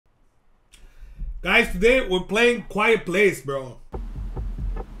Guys, today we're playing Quiet Place, bro.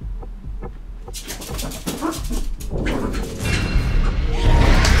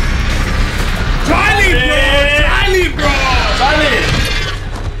 Charlie, bro!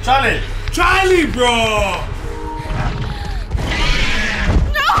 Charlie, bro!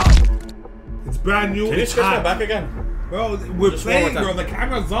 No! It's brand new. Can you scratch my back again? Bro, we're playing, bro. The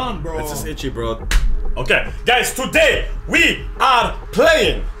camera's on, bro. It's just itchy, bro. Okay, guys, today we are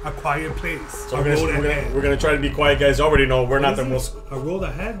playing A Quiet Place. So we're gonna try to be quiet, guys. You already know we're not the most. A road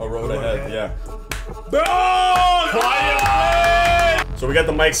ahead? A road ahead, yeah. Bro! Quiet Place! So we got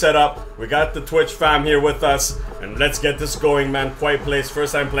the mic set up. We got the Twitch fam here with us. And let's get this going, man. Quiet Place,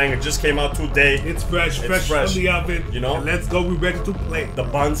 first time playing. It just came out today. It's fresh from the oven. You know? And let's go, we're ready to play. The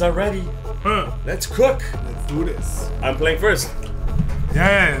buns are ready. Huh. Let's cook. Let's do this. I'm playing first.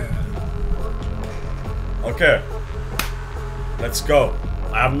 Yeah. Okay. Let's go.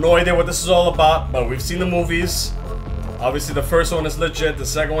 I have no idea what this is all about, but we've seen the movies. Obviously, the first one is legit. The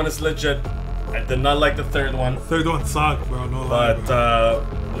second one is legit. I did not like the third one. Third one sucked, bro. No lie,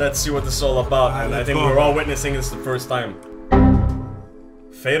 but let's see what this is all about. Right, and I think go. we're all witnessing this the first time.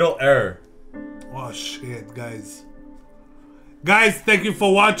 Fatal Error. Oh shit, guys. Guys, thank you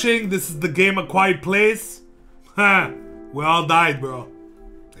for watching. This is the game A Quiet Place. Ha! We all died, bro.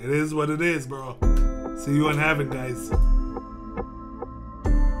 It is what it is, bro. See you in heaven, guys.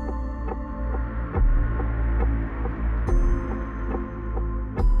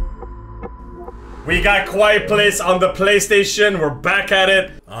 We got Quiet Place on the PlayStation. We're back at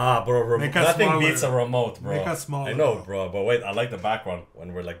it. Ah, bro, nothing beats a remote, bro. Make us smaller. I know, bro, but wait, I like the background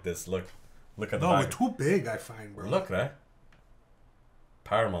when we're like this. Look at the back. No, we're too big, I find, bro. Look, right?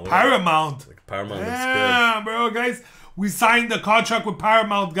 Paramount. Paramount. Like Paramount looks yeah, good. Bro, guys. We signed the contract with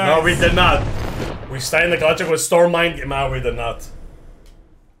Paramount, guys. No, we did not. We signed the contract with Stormmind. No, we did not.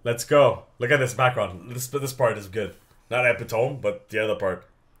 Let's go. Look at this background. This part is good. Not Epitome, but the other part.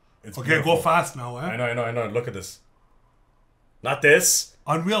 It's okay, beautiful. go fast now, eh? I know. Look at this. Not this.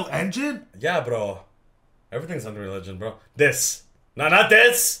 Unreal Engine? Yeah, bro. Everything's Unreal Engine, bro. This. No, not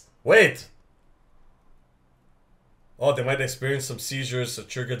this. Wait. Oh, they might experience some seizures, a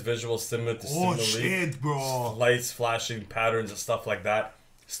triggered visual stimulant to Oh stimulate shit, bro. lights, flashing patterns, and stuff like that.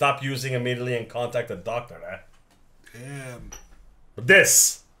 Stop using immediately and contact a doctor, eh? Damn. But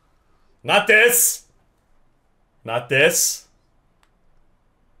this. Not this. Not this.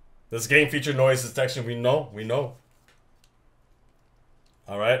 This game feature noise detection. We know.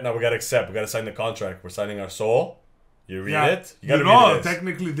 Alright, now we gotta accept. We gotta sign the contract. We're signing our soul. You read it? You gotta read it.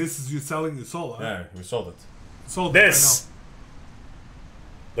 Technically, this is you selling your soul, huh? Yeah, we sold it. Sold this.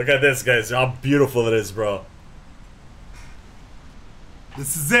 Look at this, guys. How beautiful it is, bro.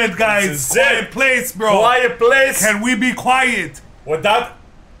 This is it, guys. This is Quiet Place, bro. Quiet Place. Can we be quiet? Without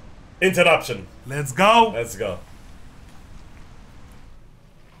interruption. Let's go. Let's go.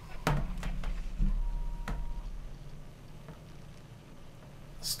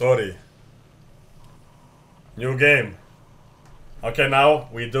 Story. New game. Okay, now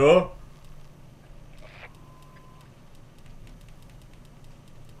we do.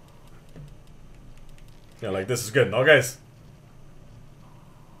 Yeah, like this is good. No, guys.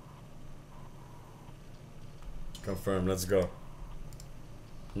 Confirm. Let's go.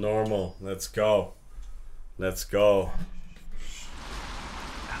 Normal. Let's go. Let's go.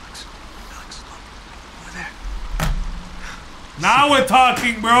 Alex, look over there. Now we're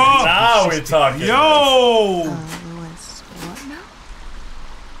talking, bro. Now we're talking. Yo. Louis, what now?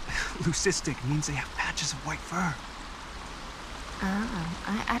 Leucistic means they have patches of white fur.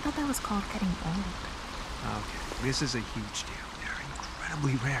 Oh, I thought that was called getting old. Okay, this is a huge deal. They're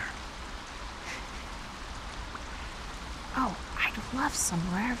incredibly rare. Oh, I'd love some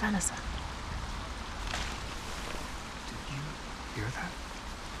rare venison. Did you hear that?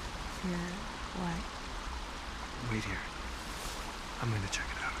 Hear what? Wait here. I'm gonna check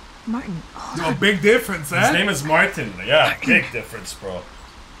it out. Martin, hold Yo, on. big difference, eh? His name is Martin. Yeah, big difference, bro.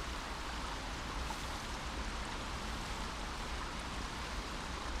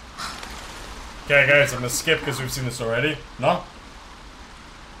 Okay, guys, I'm gonna skip because we've seen this already. No?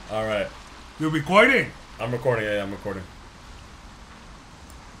 Alright. You're recording? I'm recording, yeah, I'm recording.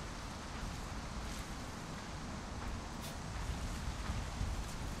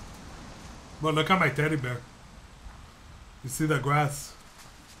 Bro, look at my teddy bear. You see the grass?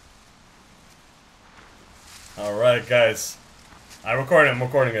 Alright, guys. I'm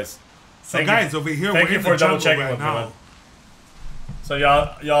recording, guys. So guys, over here, thank we're you in for the double jungle checking right with me, now. man. So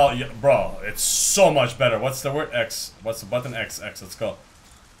y'all, bro, it's so much better. What's the word? X. What's the button? X. Let's go.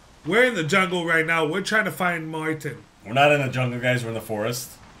 We're in the jungle right now. We're trying to find Martin. We're not in the jungle, guys. We're in the forest.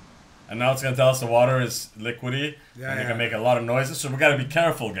 And now it's gonna tell us the water is liquidy. Yeah, and it yeah. can make a lot of noises, so we gotta be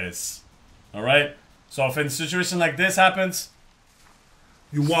careful, guys. Alright? So if a situation like this happens,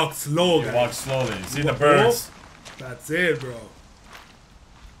 You walk slow, you guys. walk slowly. You see the walk birds. That's it, bro.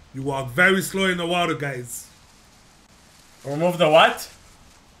 You walk very slow in the water, guys. Remove the what?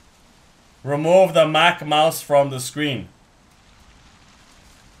 Remove the Mac mouse from the screen.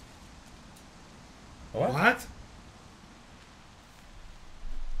 What? What?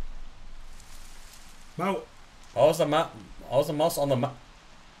 Now, How's the mouse on the Mac?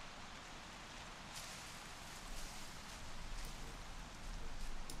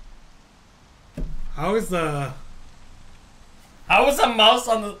 how is the... How is the mouse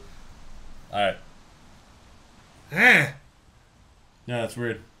on the... Alright. Eh? Yeah, that's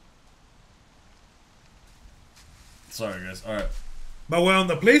weird. Sorry, guys. Alright. But we're on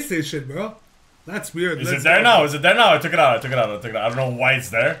the PlayStation, bro. That's weird. Is Let's it there go. now? Is it there now? I took it out. I took it out. I took it out. I don't know why it's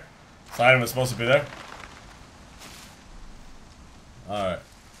there. This item is supposed to be there. Alright.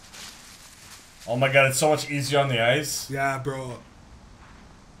 Oh my god, it's so much easier on the eyes. Yeah, bro.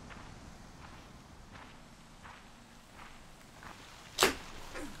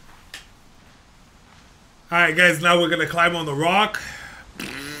 Alright, guys, now we're gonna climb on the rock.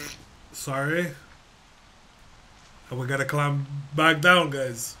 Sorry. And we gotta climb back down,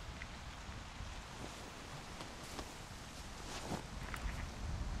 guys.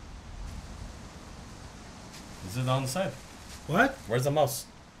 Is it on the side? What? Where's the mouse?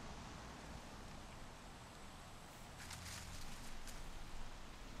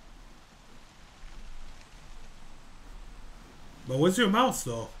 But where's your mouse,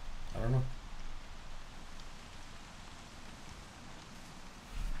 though? I don't know.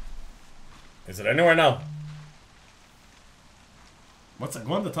 Is it anywhere now? What's that?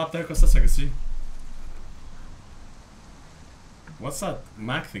 Go on the top there, Costas, so I can see. What's that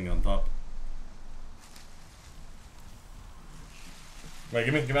Mac thing on top? Wait,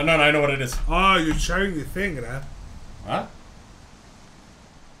 give me. No, no, I know what it is. Oh, you're sharing the thing, right? Huh?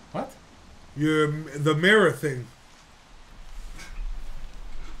 What? The mirror thing.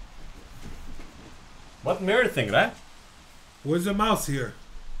 What mirror thing, right? Where's the mouse here?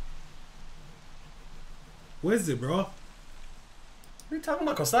 Where's it, bro? What are you talking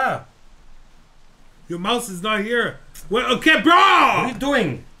about, Costa? Your mouse is not here. Well, okay, bro! What are you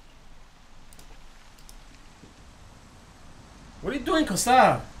doing? What are you doing,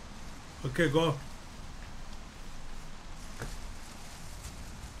 Costa? Okay, go.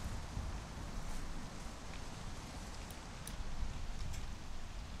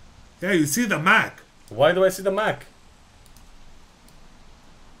 Yeah, you see the Mac. Why do I see the Mac?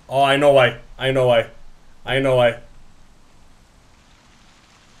 Oh, I know why. I know why. I know why.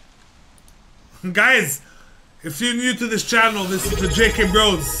 Guys, if you're new to this channel, this is the JK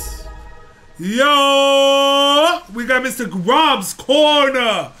Bros. Yo! We got Mr. Rob's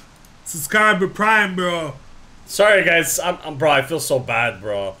Corner. Subscriber Prime, bro. Sorry, guys. I'm bro. I feel so bad,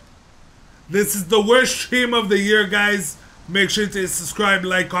 bro. This is the worst stream of the year, guys. Make sure to subscribe,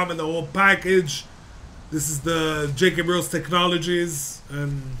 like, comment the whole package. This is the JK Bros Technologies.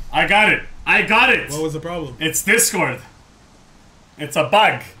 And I got it. I got it. what was the problem? It's Discord. It's a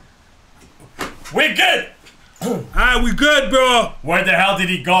bug. We good. Ah, we good, bro. Where the hell did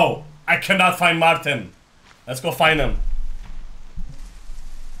he go? I cannot find Martin. Let's go find him.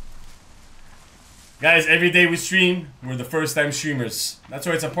 Guys, every day we stream, we're the first time streamers. That's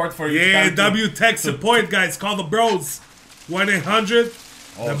why it's important for you Yeah, guys to- W Tech support, guys. Call the bros. 1-800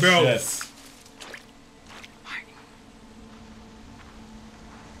 Oh, the bros. shit.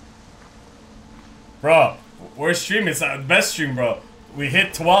 Bro, we're streaming. It's the best stream, bro. We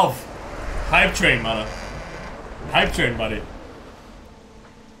hit 12. Hype train, man. Hype train, buddy.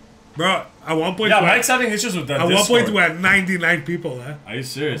 Bro, at one point, Yeah, we Mike's having issues with the at one Discord. point we had 99 people, huh? Are you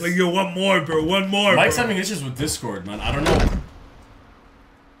serious? Like, yo, one more, bro. One more, Mike's bro. having issues with Discord, man. I don't know.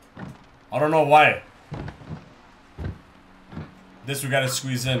 I don't know why. This we gotta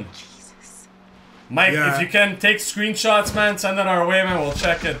squeeze in. Mike, Yeah. if you can take screenshots, man, send it our way, man. We'll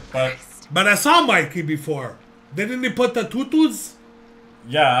check it. But But I saw Mikey before. Didn't he put the tutus?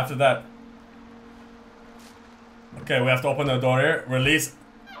 yeah, after that. Okay, we have to open the door here. Release.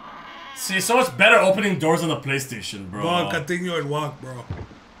 See, so much better opening doors on the PlayStation, bro. Go on, continue and walk, bro.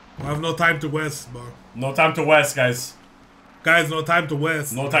 We have no time to waste, bro. No time to waste, guys. Guys, no time to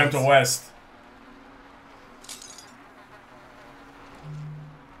waste. No time to waste.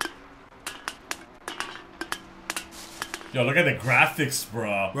 Yo, look at the graphics,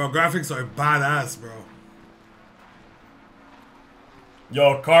 bro. Bro, graphics are badass, bro.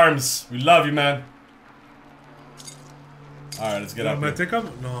 Yo, Carms, we love you, man. Alright, let's get I'm up gonna here. take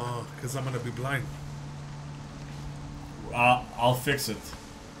up? No, because I'm gonna be blind. I'll fix it.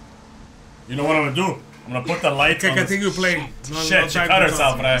 You know what I'm gonna do? I'm gonna put the light Okay, on continue this. playing. Shit, she cut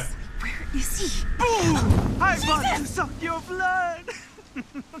herself, right? Where is he? I want to suck your blood.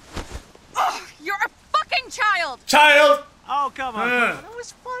 Oh, you're a fucking child! Child! Oh, come on. Yeah. That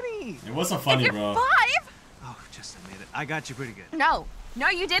was funny. It wasn't If funny, you're bro. 5? Oh, just admit it. I got you pretty good. No,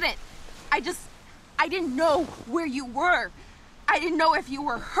 you didn't. I didn't know where you were. I didn't know if you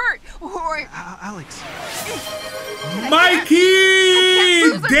were hurt or... Alex. Mikey!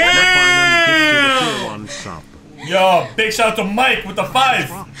 lose it. Damn! Yo, big shout out to Mike with the 5.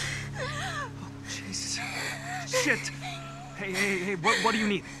 Wrong. Oh, Jesus. Shit. Hey, what do you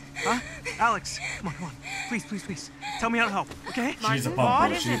need? Huh? Alex, come on. Please. Tell me how to help, okay? She's a Martin, pump, what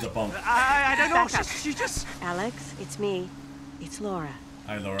bro. is She's it? a pump. I don't know. Back up. She just... Alex, it's me. It's Laura.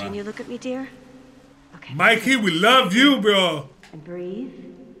 Hi, Laura. Can you look at me, dear? Okay. Mikey, we love you, bro. And breathe.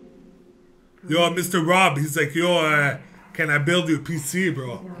 Yo, Mr. Rob, he's like, yo, can I build you a PC,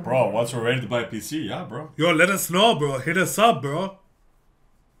 bro? Bro, once we're ready to buy a PC, yeah, bro. Yo, let us know, bro. Hit us up, bro.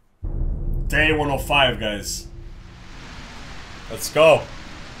 Day 105, guys. Let's go.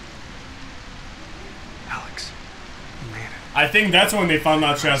 Alex, you made it. I think that's when they found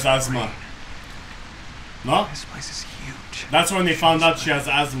out she has asthma. No? This place is huge. That's when they found out she has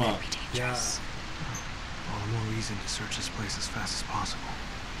asthma. Yeah. All the more reason to search this place as fast as possible.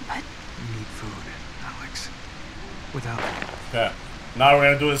 But We need food, Alex. Without it, Okay. Now we're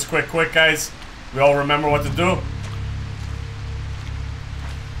gonna do this quick, guys. We all remember what to do.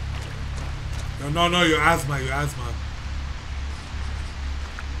 Yo, no, your asthma.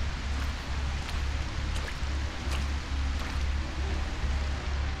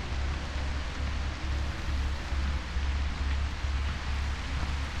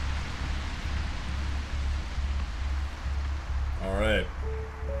 Alright.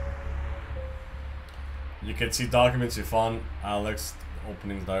 You can see documents you found, Alex.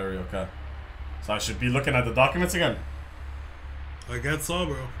 Opening diary, okay. So I should be looking at the documents again. I guess so,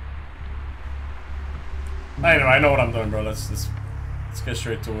 bro. Anyway, I know what I'm doing, bro. Let's get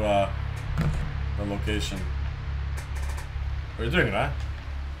straight to the location. What are you doing, man?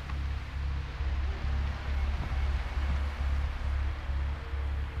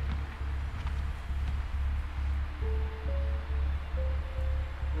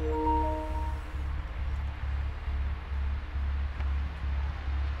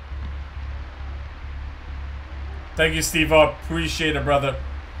 Thank you, Steve. I appreciate it, brother.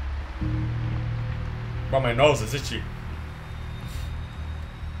 Bro, my nose is itchy.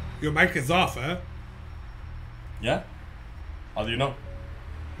 Your mic is off, eh? Yeah? How do you know?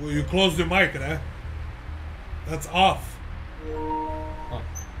 Well, you closed your mic, eh? That's off. Huh.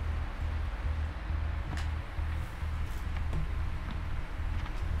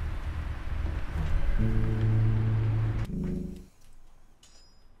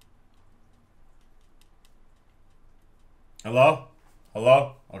 Hello?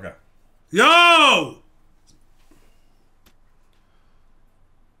 Hello? Okay. Yo!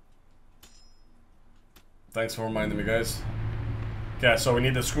 Thanks for reminding me, guys. Okay, so we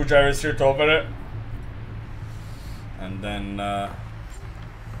need the screwdrivers here to open it. And then,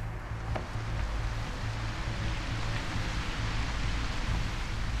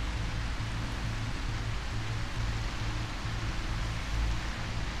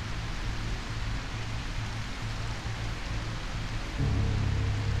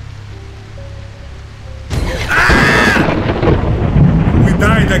 We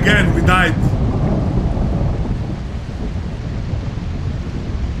died again, we died.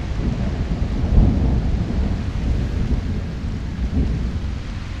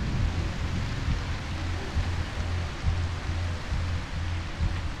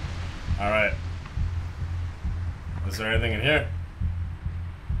 alright. Is there anything in here?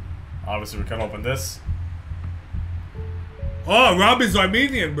 Obviously, we can open this. Oh, Robbie's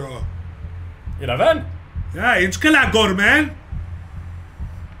Armenian, bro. Eleven? Yeah, it's Kalagor, man.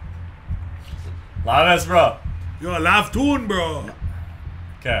 Laves, bro. Yo, laugh tune, bro.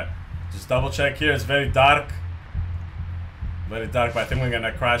 Okay, just double check here. It's very dark. Very dark, but I think we're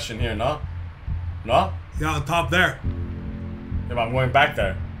gonna crash in here, no? No? Yeah, on top there. Yeah, but I'm going back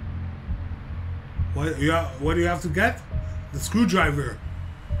there. What do you have to get? The screwdriver.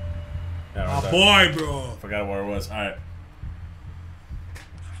 Yeah, Oh, right there. boy, bro. Forgot where it was. Alright.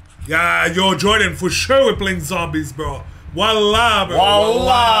 Yeah, yo, Jordan, for sure we're playing zombies, bro. Voila, bro.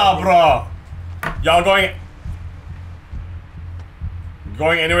 Voila, bro! Y'all going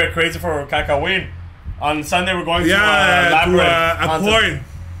anywhere crazy for Kakawin? On Sunday we're going to Yeah, to Labyrinth a Haunted- coin.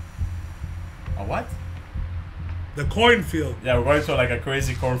 A what? The cornfield. Yeah, we're going to like a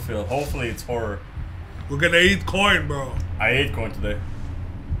crazy cornfield. Hopefully it's horror. We're gonna eat corn, bro. I ate corn today.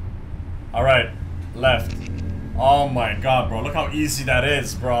 Alright, left. Oh my god, bro. Look how easy that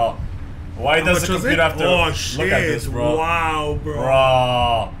is, bro. Why How does much the was computer it? have to Oh shit! look at this, bro? Wow, bro.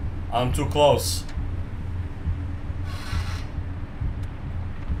 Bro, I'm too close.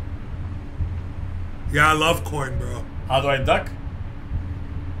 Yeah, I love corn, bro. How do I duck?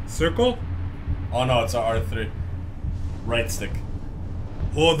 Circle? Oh no, it's a R3. Right stick.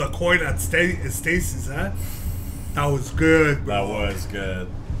 Oh, the corn at Stacy's, huh? That was good, bro. That was good.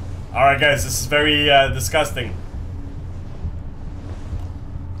 Alright guys, this is very disgusting.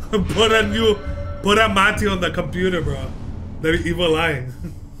 Put a Matty on the computer, bro. The evil eye.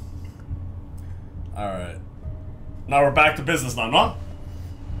 Alright. Now we're back to business now, no?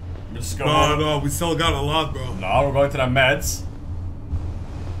 We're just going No, no, we still got a lot, bro. No, we're going to the meds.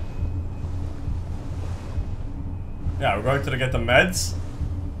 Yeah, we're going to get the meds.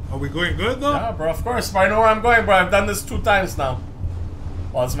 Are we going good, though? Yeah, bro, of course. I know where I'm going, bro. I've done this 2 times now.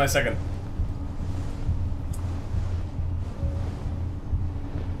 Well, it's my second.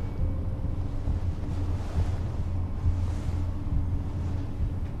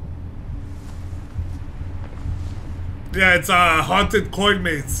 Yeah, it's haunted coin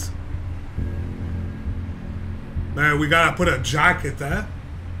mates. Man, we gotta put a jacket there.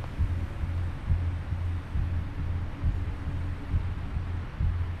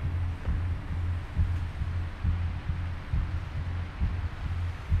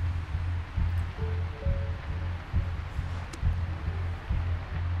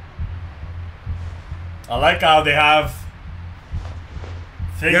 I like how they have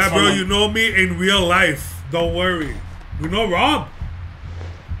things Yeah, bro, on you know me in real life. Don't worry. We know Rob.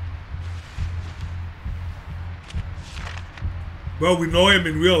 Bro, we know him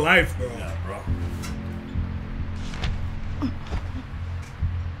in real life, bro. Yeah, bro.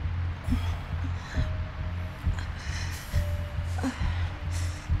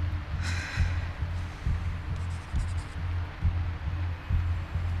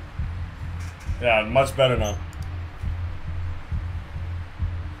 Yeah, much better now.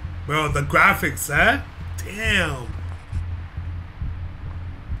 Bro, the graphics, eh? Damn.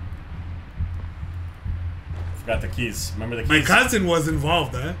 Forgot the keys. Remember the keys? My cousin was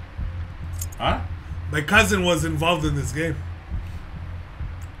involved, eh? Huh? My cousin was involved in this game.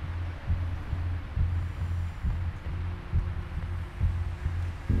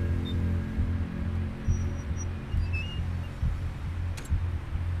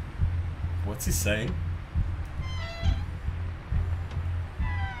 What's he saying?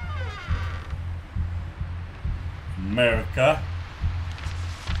 America.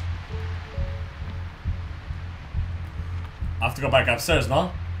 I have to go back upstairs,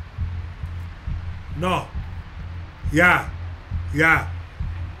 no? No. Yeah. Yeah.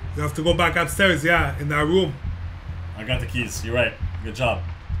 You have to go back upstairs, yeah, in that room. I got the keys. You're right. Good job.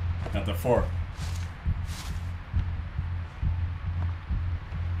 Got the 4.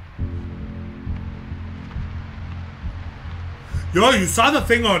 Yo, you saw the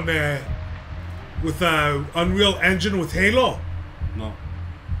thing on with Unreal Engine with Halo? No.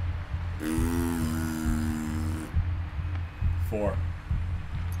 4.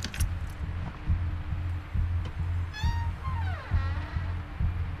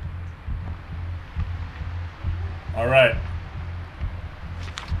 Alright.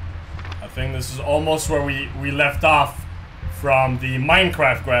 I think this is almost where we left off from the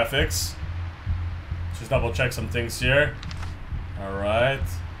Minecraft graphics. Just double check some things here. Alright.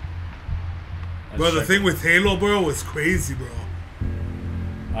 Bro, the thing with Halo, bro, was crazy, bro.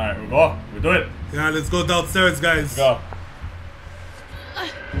 Alright, we go. We do it. Yeah, let's go downstairs, guys. Go.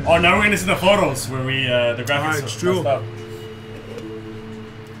 Oh, now we're gonna see the photos where we the graphics. Alright, it's true. messed up.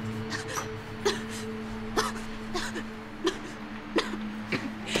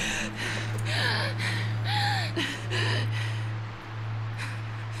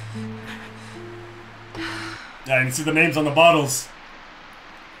 Yeah, you can see the names on the bottles.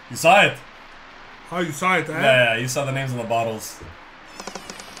 You saw it? Oh, you saw it, eh? Yeah, you saw the names on the bottles.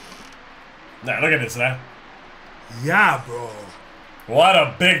 Yeah, look at this, man. Yeah, bro. What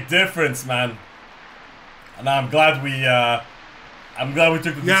a big difference, man. And I'm glad we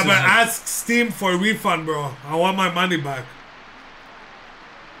took the decision. Yeah, but ask Steam for a refund, bro. I want my money back.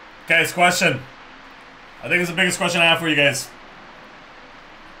 Guys, question. I think it's the biggest question I have for you guys.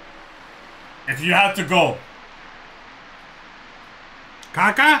 If you had to go,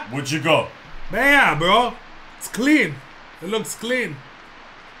 Kaka? would you go? Yeah, bro. It's clean. It looks clean.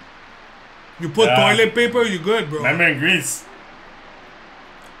 You put Yeah. toilet paper, you good, bro. Remember in Greece?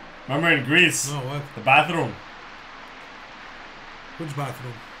 Remember in Greece? Oh, what? The bathroom. Which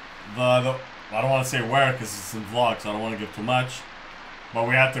bathroom? The I don't want to say where because it's in vlog, so I don't want to give too much. But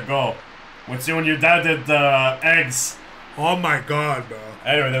we had to go. When your dad did the eggs. Oh my god, bro.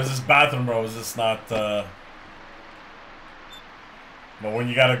 Anyway, there was this bathroom, bro. It was just not. But when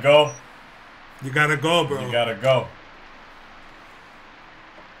you gotta go, you gotta go, bro. You gotta go.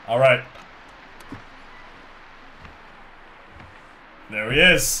 All right. There he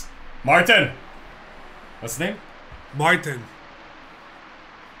is, Martin. What's his name? Martin.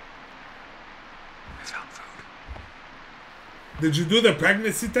 I found food. Did you do the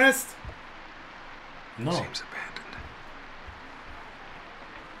pregnancy test? No. Seems abandoned.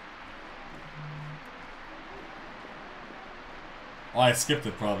 Oh, I skipped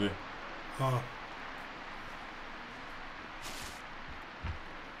it probably. Oh.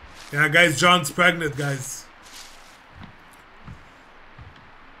 Yeah, guys, John's pregnant, guys.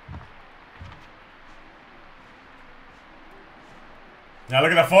 Now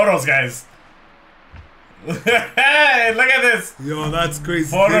look at the photos, guys. Hey, look at this. Yo, that's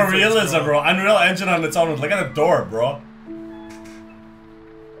crazy. Photorealism, bro. Unreal Engine on its own. Look at the door, bro.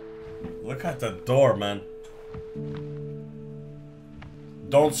 Look at the door, man.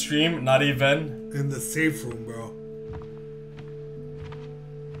 Don't stream, not even. In the safe room, bro.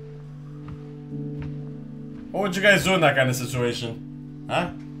 What would you guys do in that kind of situation?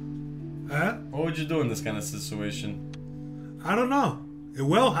 Huh? Huh? What would you do in this kind of situation? I don't know. It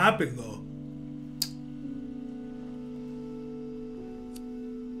will happen, though.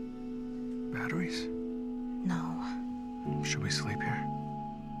 Batteries? No. Should we sleep here?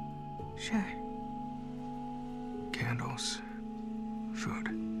 Sure. Candles. Food.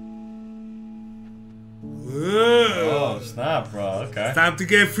 Oh, snap, bro. Okay. Time to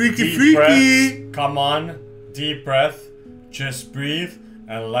get freaky, Deep freaky. breath. Come on. Deep breath. Just breathe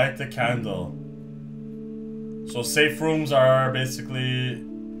and light the candle. So safe rooms are basically...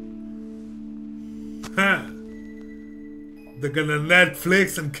 Huh. They're gonna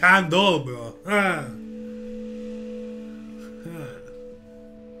Netflix and candle, bro. Huh.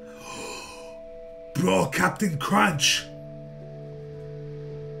 Bro, Captain Crunch.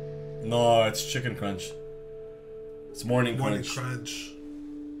 No, it's Chicken Crunch. It's Morning Morning Crunch. Crunch.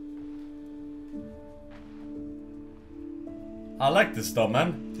 I like this though,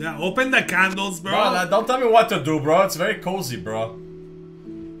 man. Yeah, open the candles, bro. Bro, don't tell me what to do, bro. It's very cozy, bro.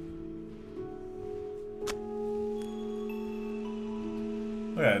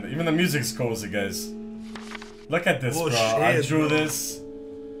 Look at it. Even the music's cozy, guys. Look at this, Oh, bro. I shit, drew bro. this.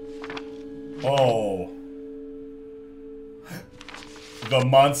 Oh. The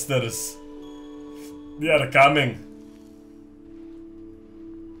monsters. They are coming.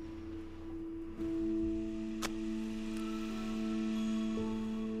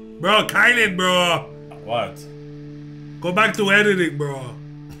 Bro, Kylan, bro. What? Go back to editing, bro.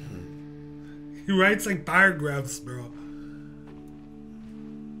 He writes like paragraphs, bro.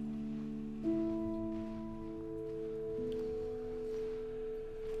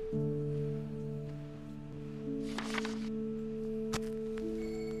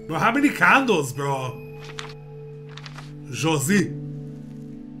 Bro, how many candles, bro? Josie.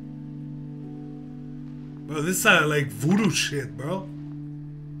 Bro, this is like voodoo shit, bro.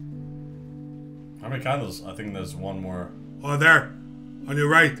 How many candles? I think there's one more. Oh, there. On your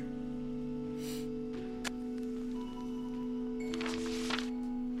right.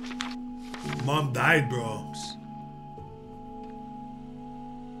 Mom died, bro.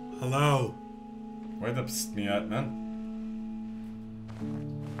 Hello. Where the psst me at, man?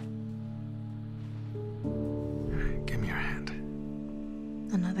 Give me your hand.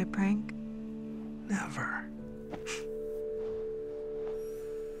 Another prank? Never.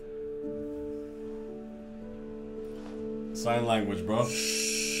 Sign language, bro.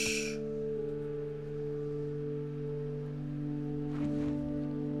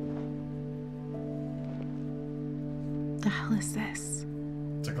 The hell is this?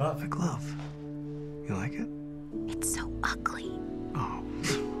 It's a glove. A glove. You like it? It's so ugly. Oh.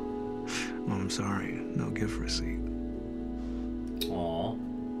 Well, I'm sorry. No gift receipt. Aww.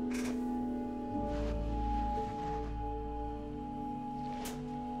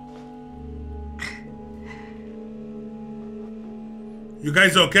 You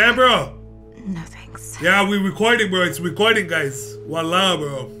guys okay, bro? No thanks. Yeah, we recording, bro. It's recording, guys. Voila,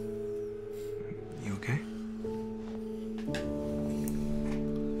 bro. You okay?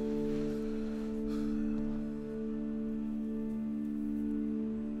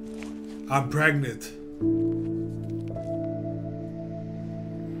 I'm pregnant.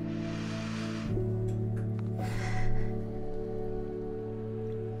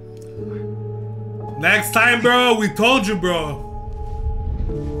 Next time, bro, we told you, bro.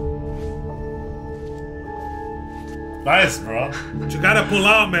 Nice, bro. But you gotta pull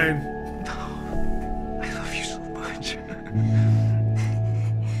out, man. I love you so much.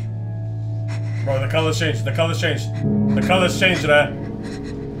 Bro, the colors changed. The colors changed. The colors changed, right?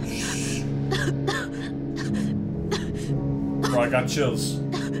 Bro, I got chills.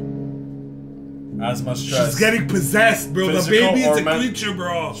 Asthma, stress. She's getting possessed, bro. The Physical baby is or a men- creature,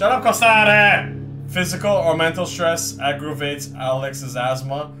 bro. Shut up, Costare! Physical or mental stress aggravates Alex's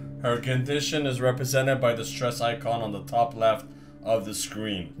asthma. Her condition is represented by the stress icon on the top left of the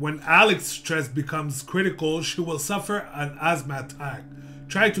screen. When Alex's stress becomes critical, she will suffer an asthma attack.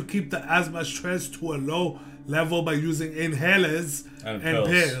 Try to keep the asthma stress to a low level by using inhalers And and pills.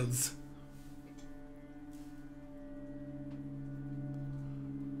 pills.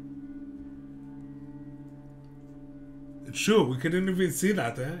 It's true, we couldn't even see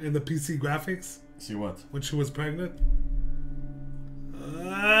that in the PC graphics See what? when she was pregnant.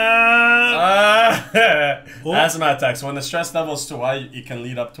 Asthma attacks. When the stress level is too high, it can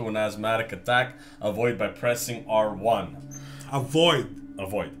lead up to an asthmatic attack. Avoid by pressing R1. Avoid.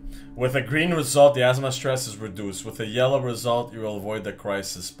 Avoid. With a green result, the asthma stress is reduced. With a yellow result, you will avoid the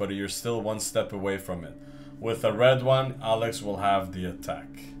crisis, but you're still one step away from it. With a red one, Alex will have the attack.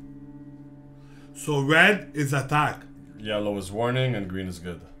 So red is attack. Yellow is warning, and green is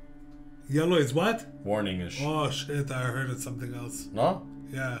good. Yellow is what? Warning-ish. Oh shit, I heard it's something else. No?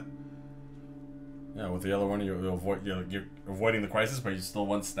 Yeah. Yeah, with the yellow one, you're avoiding the crisis, but you're still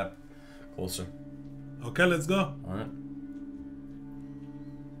one step closer. Okay, let's go. Alright.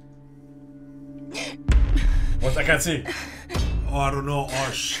 What? I can't see. Oh, I don't know.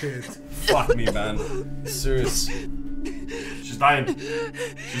 Oh shit. Fuck me, man. Serious. She's dying.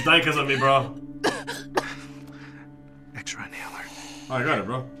 She's dying because of me, bro. Extra inhaler. Oh, I got it,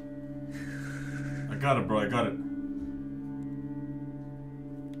 bro. I got it, bro. I got it.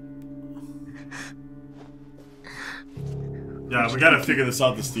 Yeah, we gotta figure this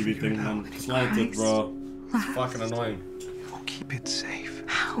out, this TV thing, man. Slanted, bro. It's fucking annoying. We'll keep it safe.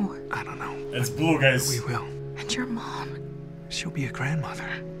 How? I don't know. It's blue, guys. We will. And your mom, She'll be a grandmother.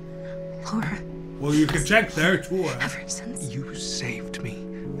 Laura, Well, you can check there too. ever since You saved me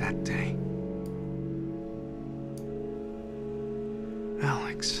that day.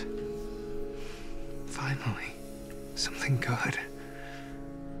 Alex. Finally. Something good.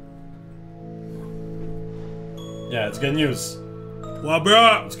 Yeah, it's good news. Well,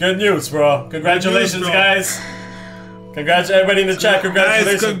 bro. It's good news, bro. Congratulations, bro. guys. Congrats, everybody in the chat.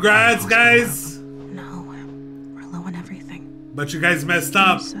 Congratulations. Guys, congrats, guys. no, we're low on everything. But you guys messed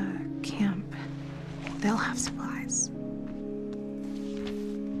up. There's a camp. They'll have supplies.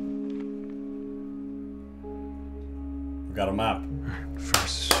 We got a map.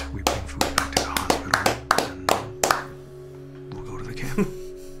 First, we bring food back to the hospital, and we'll go to the camp.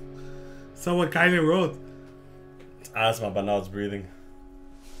 Someone kind of wrote. It's asthma, but now it's breathing.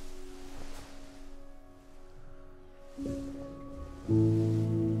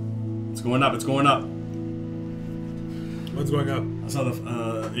 It's going up. It's going up. What's going on? I saw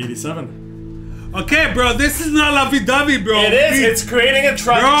the 87. Okay, bro. This is not lovey-dovey, bro. It is. We- It's creating a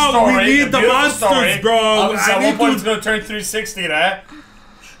tragic Bro, story. we need a the beautiful monsters, story. bro. Obviously, I at need one point, to- it's gonna turn 360, right?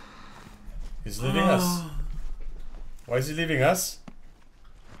 He's leaving us. Why is he leaving us?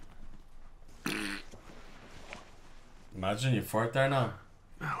 Imagine you fart there now.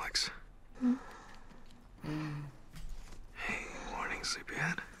 Alex. Hey, morning,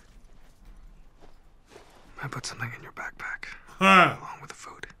 sleepyhead. I put something in your backpack, Huh. along with the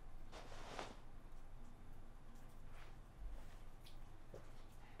food.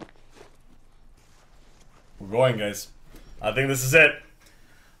 We're going, guys. I think this is it.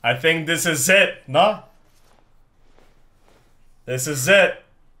 I think this is it. No? This is it.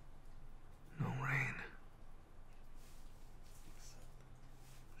 No rain.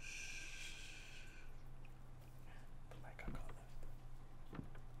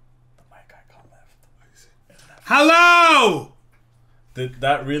 Hello. Did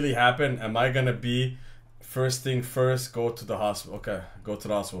that really happen? Am I gonna be first thing first? Go to the hospital. Okay, go to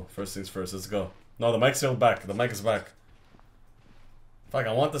the hospital. First things first. Let's go. No, the mic's still back. The mic is back. Fuck,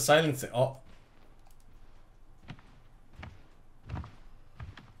 I want the silencing. Oh.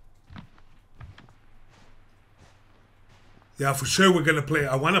 Yeah, for sure we're gonna play.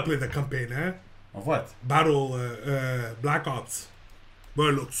 I wanna play the campaign, eh? Of what? Battle Black Ops. Bro,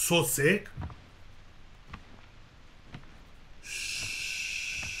 it looks so sick.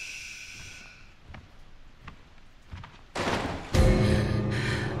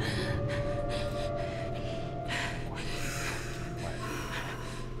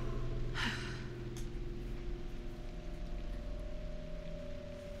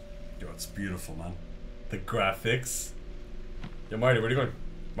 Yo, it's beautiful, man. The graphics. Yo, Marty, where are you going?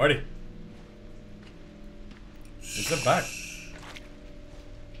 Marty. Is it back?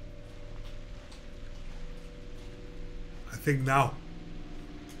 I think now.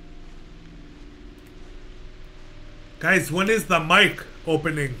 Guys, when is the mic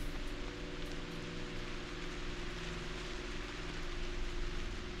opening?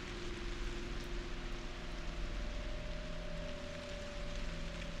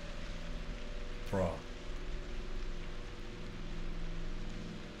 Bro.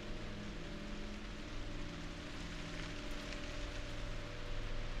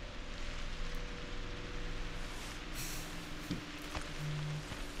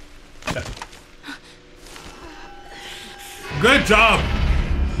 Good job.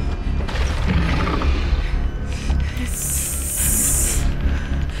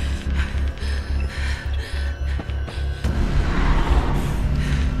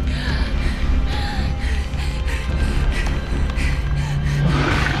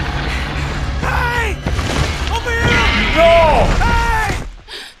 Hey! Over here! No! Hey!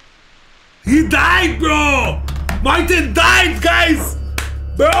 He died, bro. Martin died, guys.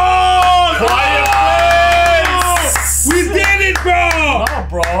 Bro. Quiet, Oh! We did it, bro. No,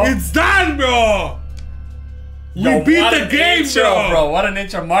 bro. It's done, bro. Yo, We beat what the an game, intro, bro. What an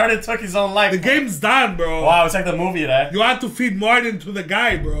intro. Martin took his own life. The game's done, bro. Wow, it's like the movie, right? You have to feed Martin to the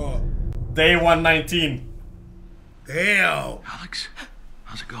guy, bro. Day 119. Damn. Alex,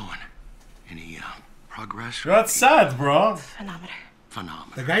 how's it going? Any progress? Yo, that's sad, bro. Phenometer.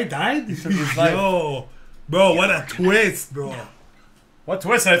 Phenomenal. The guy died? took his life. Yo. Bro, what a twist, bro. What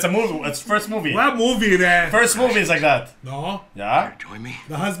twist? It's a movie. It's first movie. What movie that? First movie is like that. No. Yeah? Join me.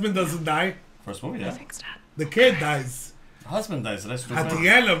 The husband doesn't die. First movie, yeah. Thanks, Dad. The kid dies The husband dies. That's at the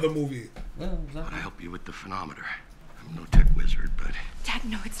end of the movie. Yeah, But exactly. I help you with the phenometer. I'm no tech wizard, but Dad,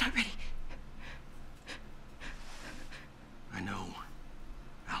 no, it's not ready. I know.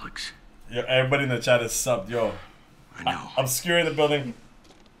 Alex, Yo, everybody in the chat is subbed, yo. I know. Obscuring the building.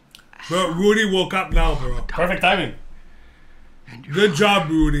 Bro, Rudy woke up now, bro. Perfect timing. And you're Good job,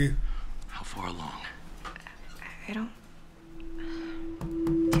 Rudy. How far along? I don't.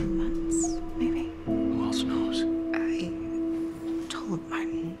 2 months, maybe? Who else knows? I told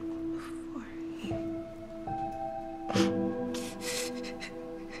Martin before he.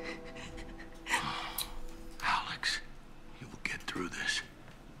 Alex, you will get through this.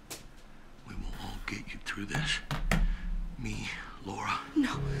 We will all get you through this. Me, Laura.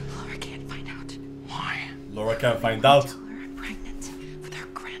 No, Laura can't find out. Why? Laura can't find out. Tell her I'm pregnant with her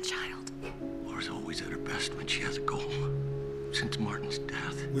grandchild. Laura's always at her best when she has a goal. Since Martin's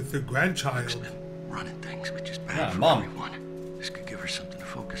death, With the Alex grandchild. been running things, which is bad Yeah, for Mom. everyone. This could give her something to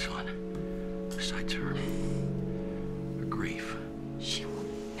focus on. Besides her grief. She will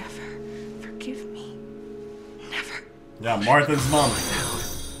never forgive me. Never. Yeah, Martin's mom.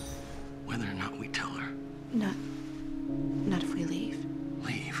 Whether or not we tell her, Not if we leave.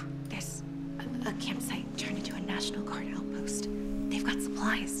 leave. There's a campsite turned into a National Guard outpost. They've got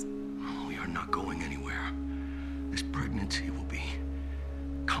supplies. Oh, we are not going anywhere. This pregnancy will be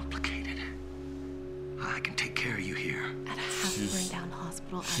complicated. I can take care of you here. At a half-burned-down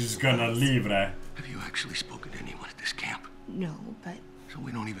hospital. She's gonna leave, right? Have you actually spoken to anyone at this camp? No, but So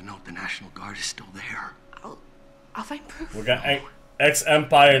we don't even know if the National Guard is still there. I'll find proof. We got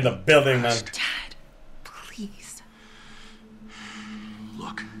ex-Empire in the building, man. Dad, please.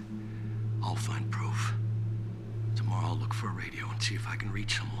 Look, I'll find proof. Tomorrow I'll look for a radio and see if I can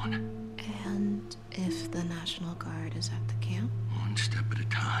reach someone. And if the National Guard is at the camp? One step at a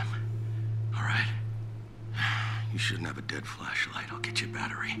time. All right? You shouldn't have a dead flashlight. I'll get you a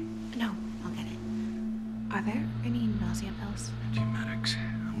battery. No, I'll get it. Are there any nausea pills? G-Medics.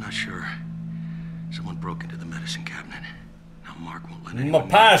 I'm not sure. Someone broke into the medicine cabinet. Now Mark won't let anyone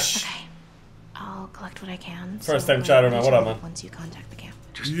near. Mapash! Okay. I'll collect what I can. First so time chatter, man. I'll What up, reach out man? Once you contact the camp.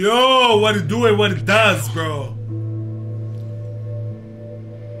 Yo, what it doing, what it does, bro.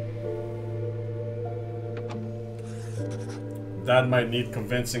 Dad might need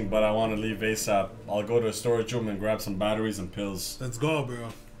convincing, but I want to leave ASAP. I'll go to a storage room and grab some batteries and pills. Let's go, bro.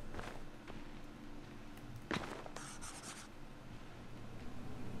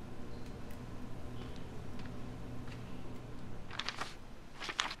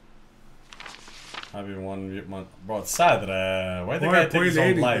 I've been 1 month. Bro, it's sad. Why the Poor- guy take poor his own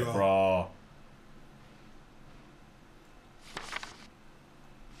lady, life, bro. bro?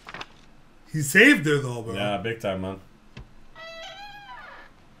 He saved her though, bro. Yeah, big time, man.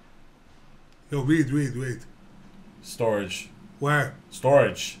 Yo, wait. Storage. Where?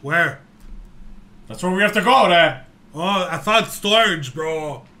 Storage. Where? That's where we have to go, there. Oh, I thought storage,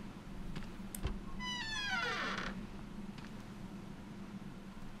 bro.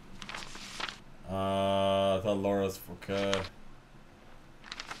 I thought Laura's okay.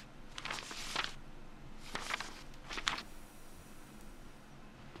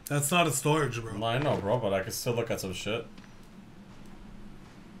 That's not a storage, bro. No, I know, bro, but I can still look at some shit.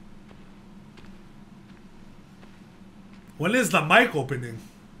 When is the mic opening?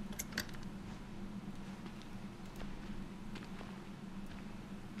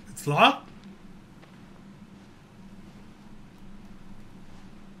 It's locked?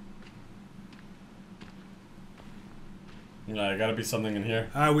 Yeah, gotta be something in here.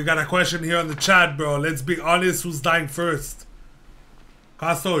 Alright, we got a question here on the chat, bro. Let's be honest, who's dying first?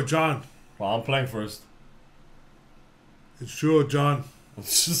 Costa or John? Well, I'm playing first. It's true, John.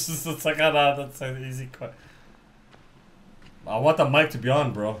 It's like, that's an easy question. I want the mic to be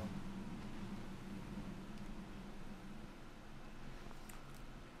on, bro.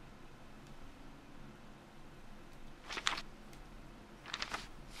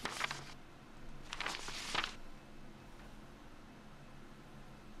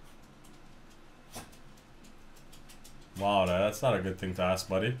 Wow, that's not a good thing to ask,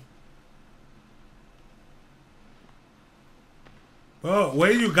 buddy. Bro,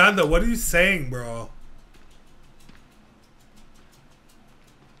 where Uganda? What are you saying, bro?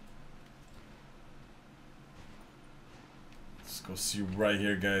 Let's go see right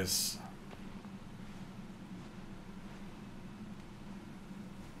here, guys.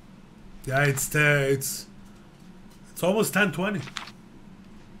 Yeah, it's almost 10:20.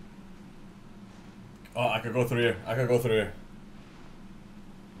 Oh, I could go through here. I could go through here.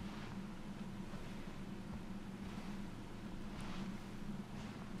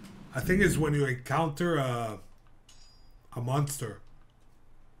 I think it's when you encounter a monster.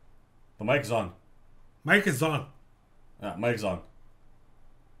 The mic's on. Mic is on. Yeah, mic's on.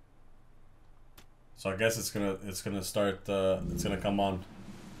 So I guess it's gonna start. It's gonna come on.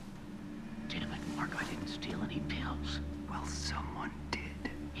 Damn it, Mark! I didn't steal any pills. Well, someone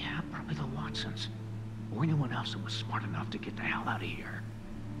did. Yeah, probably the Watsons, or anyone else that was smart enough to get the hell out of here.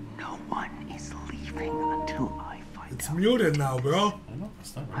 No one is leaving until I find It's out. muted now, bro. I know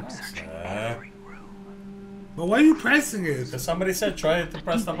it's not I'm relaxed. searching every room. But why are you pressing it? Because somebody said try to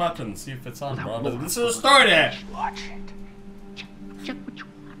press the button, see if it's on, bro. Without But Laura, this is a start at. Watch it. Check what you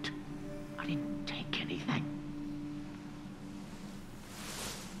want. I didn't take anything.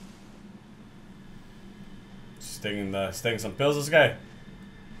 Stinging some pills, this guy.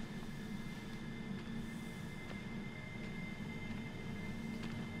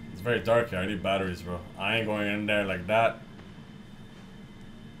 It's very dark here. I need batteries, bro. I ain't going in there like that.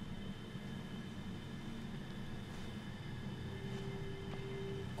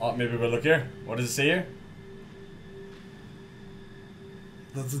 Oh, maybe we'll look here. What does it say here?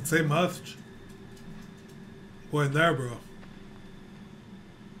 Doesn't say much. Go in there, bro.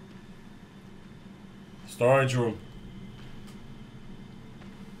 Storage room.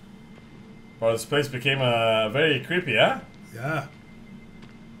 Bro, this place became very creepy, huh? Yeah.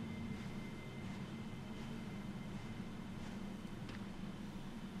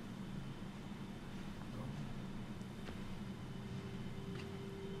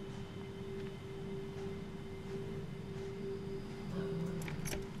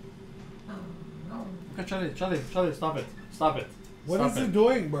 Okay, Charlie, stop it. Stop it. What Stop is it. he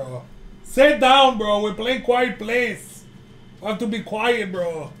doing, bro? Sit down, bro. We're playing Quiet Place. We have to be quiet,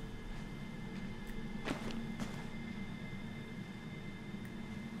 bro.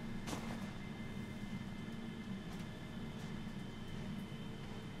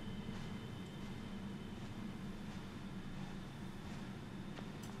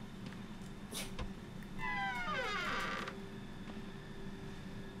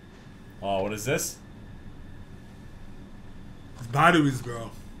 Oh, what is this? It's batteries, bro.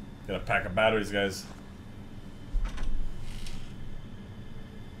 Got a pack of batteries, guys.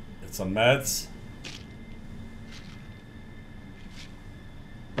 It's some meds.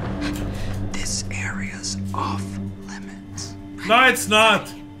 This area's off limits. No, it's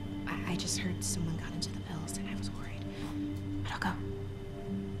not. I just heard someone got into the pills and I was worried. But I'll go.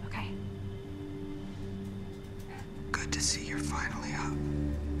 Okay. Good to see you're finally up.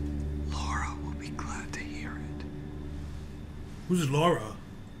 Laura will be glad to hear it. Who's Laura?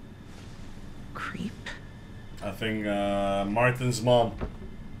 Creep. I think Martin's mom.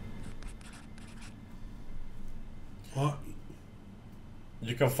 What?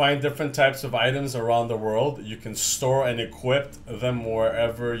 You can find different types of items around the world. You can store and equip them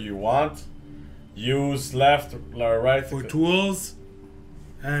wherever you want. Use left or right. For tools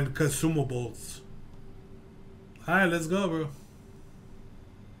and consumables. Alright, let's go, bro.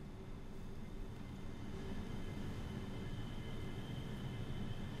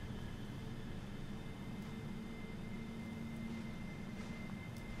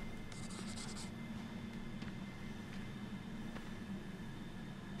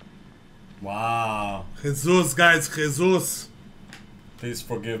 Wow. Jesus, guys, Jesus. Please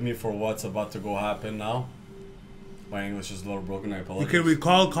forgive me for what's about to go happen now. My English is a little broken, I You apologize. can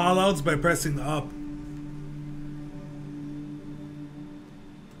recall callouts by pressing up.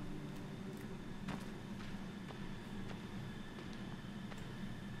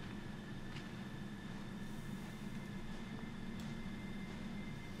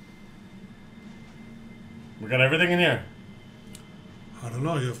 We got everything in here. I don't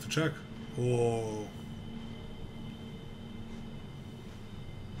know, you have to check. Oh.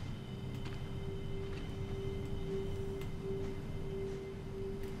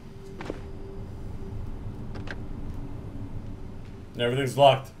 Everything's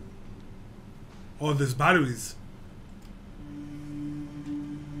locked. Oh, there's batteries.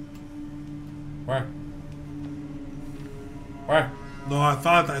 Where? Where? No, I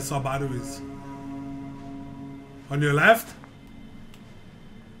thought I saw batteries. On your left?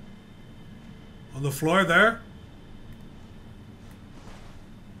 On the floor there?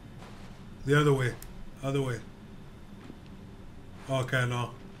 The other way. Other way. Okay,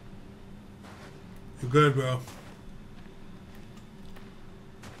 no. You're good, bro.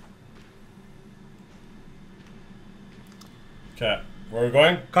 Okay, where are we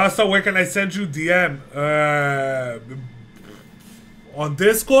going? Costa, where can I send you DM? On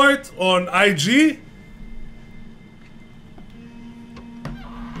Discord? On IG?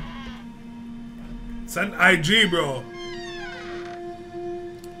 Send IG, bro.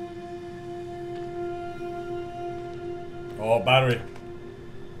 Oh, battery.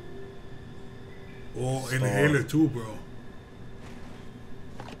 Oh, inhaler too, bro.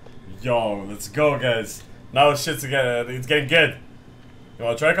 Yo, let's go, guys. Now shit's it's getting good. You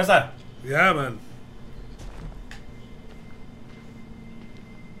wanna try, Costa? Yeah, man.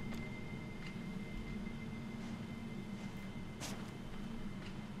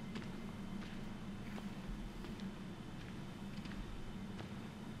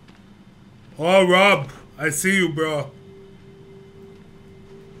 Oh, Rob, I see you, bro.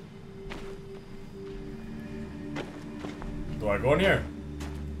 Do I go in here?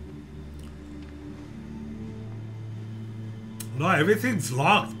 No, everything's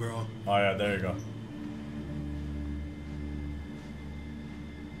locked, bro. Oh yeah, there you go.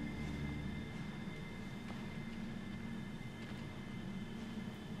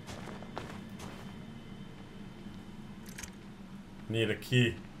 Need a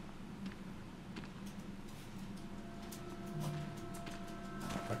key.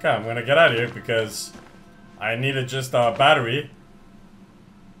 Okay, I'm gonna get out of here because I needed just a battery.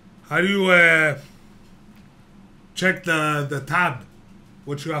 How do you check the tab?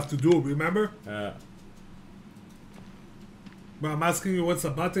 What you have to do, remember? Yeah. Bro, I'm asking you what's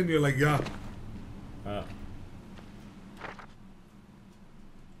the button, you're like, yeah.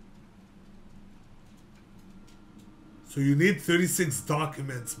 So you need 36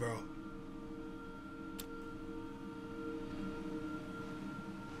 documents, bro.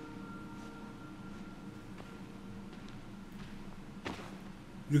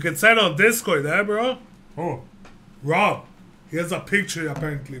 You can send on Discord, eh, bro? Who? Rob. He has a picture,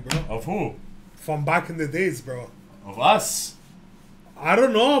 apparently, bro. Of who? From back in the days, bro. Of us? I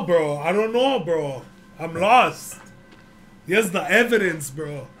don't know, bro. I don't know, bro. I'm lost. He has the evidence,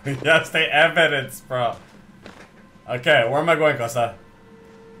 bro. Yes, the evidence, bro. Okay, where am I going, Costa?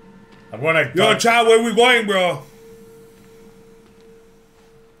 I'm going to... Yo, chat, where we going, bro?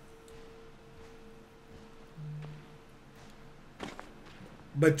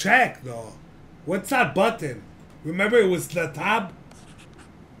 But check, though. What's that button? Remember it was the tab?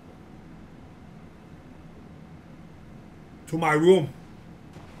 To my room.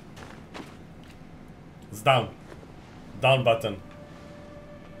 It's down. Down button.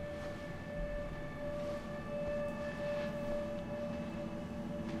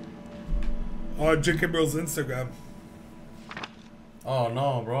 Oh, JK Bros Instagram. Oh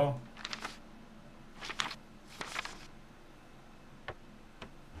no, bro.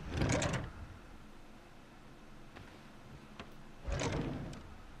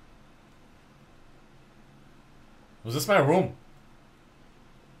 Was this my room?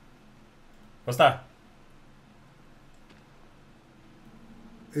 What's that?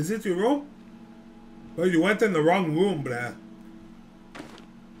 Is it your room? Well, you went in the wrong room, bruh.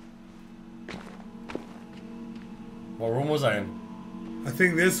 What room was I in? I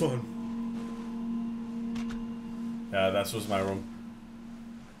think this one. Yeah, that was my room.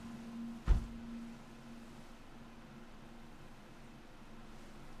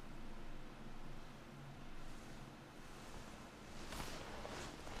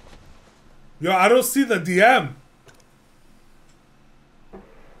 Yo, I don't see the DM.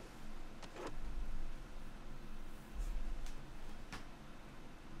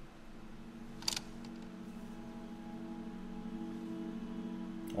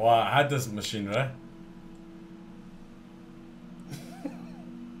 Well, I had this machine, right?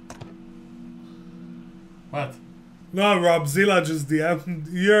 What? No, Robzilla just DM'd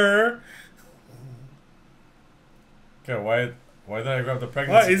your. Okay, why did I grab the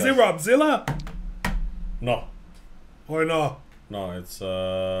pregnancy What, is it test? Robzilla? No. Or no? No, it's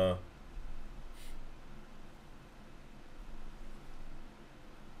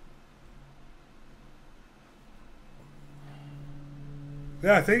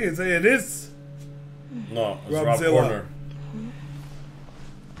Yeah, I think it is. no, it's Rob Robzilla. Corner.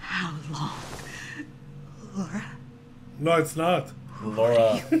 How long? Laura, No, it's not.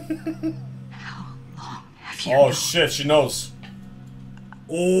 Laura. how long have you Oh known? shit, she knows.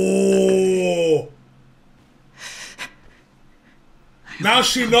 Oh. Now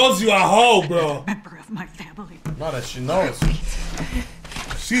she knows you a hoe, bro. Member of my family. Not that she knows.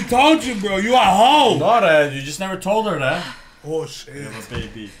 She told you, bro. You a hoe. Not that, you just never told her that. Oh You shit. have a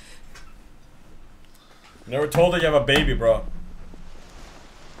baby. Never told her you have a baby, bro.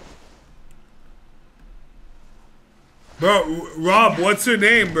 Bro, Rob, what's your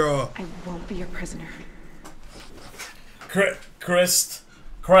name, bro? I won't be your prisoner. Christ,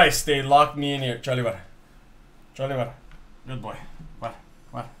 they locked me in here. Charlie, what? Charlie, what? Good boy. What?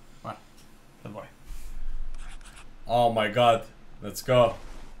 Good boy. Oh my god. Let's go.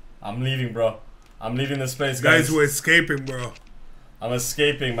 I'm leaving, bro. I'm leaving this place, guys. Guys, we're escaping, bro. I'm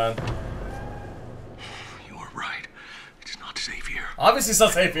escaping, man. You were right. It's not safe here. Obviously, it's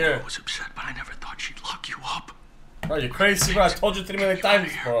not safe here. I was upset, but I never thought she'd lock you up. Bro, you crazy, bro. I told you 3 million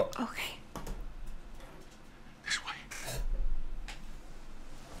times, bro. Okay. This way.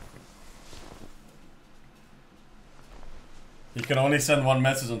 You can only send one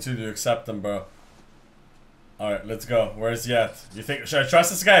message until you accept them, bro. Alright, let's go. Where's he at? You think, should I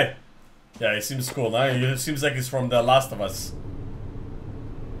trust this guy? Yeah, he seems cool, huh? He seems like he's from The Last of Us.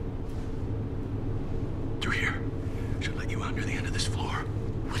 Through here. Should let you out near the end of this floor.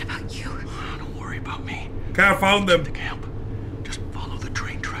 What about you? Don't worry about me. Okay, I found them. The camp. Just follow the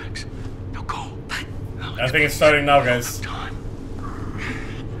train tracks. Now go. But I think it's starting now, guys. Time.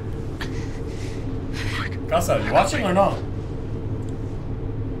 Casa, are you watching or not?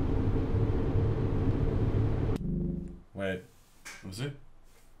 Wait. Was it?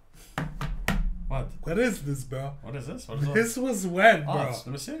 What? What is this, bro? What is this? What is This was when, Oh, bro? let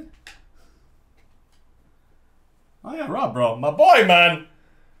me see. Oh yeah, Rob, bro. My boy, man.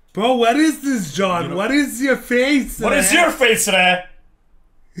 Bro, what is this, John? You know- What is your face? What is your face today?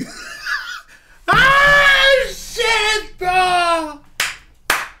 Ah, shit, bro! Alright.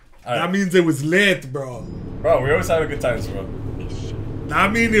 That means it was lit, bro. Bro, we always have a good times, bro.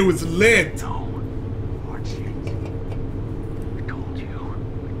 That means it was lit. No. Archie. I told you.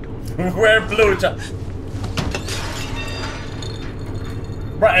 Wear blue,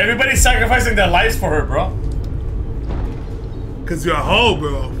 Bro, everybody's sacrificing their lives for her, bro. Cause you're a hoe,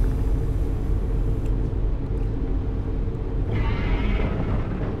 bro.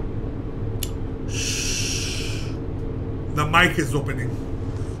 Shh. The mic is opening.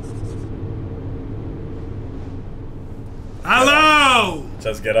 Hello!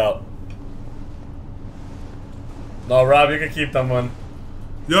 Just get out. No, Rob, you can keep them one.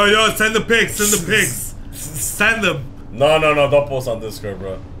 Yo, send the pics, send the pics. Send them. No, don't post on Discord,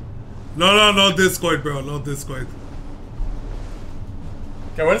 bro. No Discord, bro, no Discord.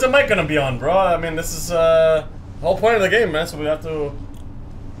 Okay, when's the mic gonna be on, bro? I mean, this is the whole point of the game, man, so we have to...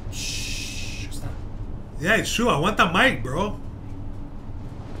 Shh. Stop. Yeah, sure, I want the mic, bro.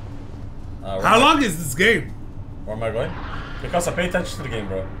 Where How am I- long is this game? Where am I going? Because I pay attention to the game,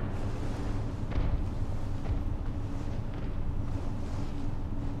 bro.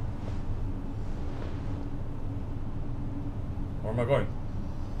 Where am I going?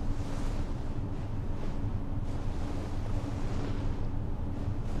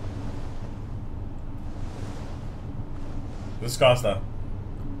 This is Costa.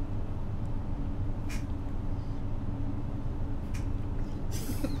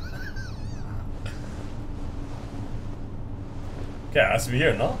 Okay, it has to be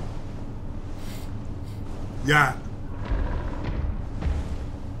here, no? Yeah.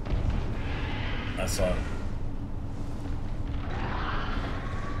 I saw it.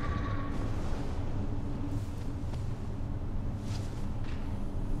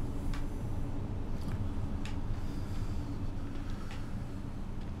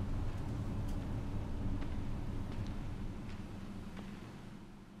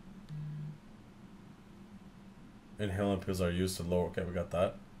 Inhalant pills are used to lower. Okay, we got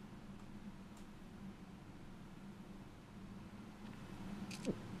that.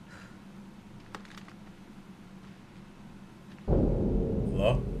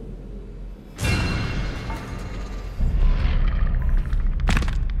 Hello?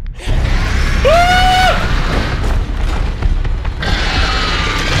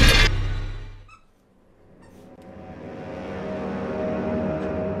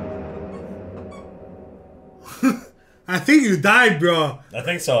 think you died, bro. I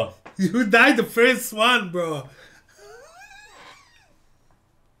think so. You died the first one, bro.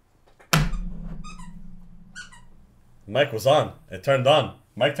 Mic was on. It turned on.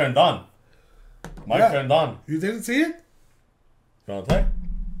 Mic turned on. Mic Yeah. turned on. You didn't see it? You want to play?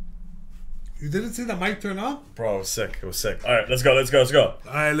 You didn't see the mic turn on? Bro, it was sick. It was sick. Alright, let's go, let's go, let's go.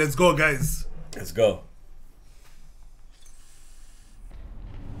 Alright, let's go, guys. Let's go.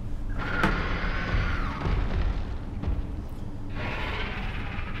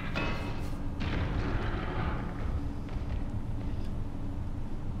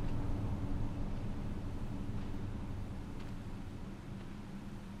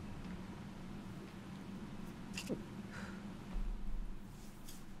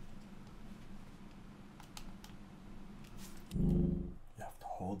 You have to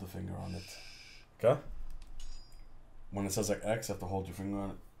hold the finger on it. Okay? When it says like X, you have to hold your finger on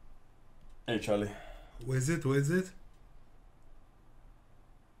it. Hey, Charlie. Where is it? Where is it?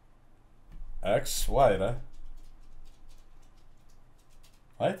 X, Y, right?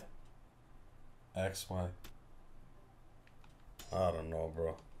 Right? X, Y. I don't know,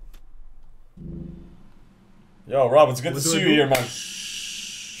 bro. Yo, Rob, it's good What to do see I you do? here, man.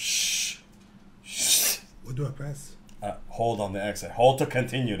 Shh. Shh. What do I press? Hold on the X. Hold to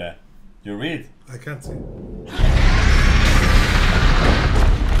continue that. You read? I can't see.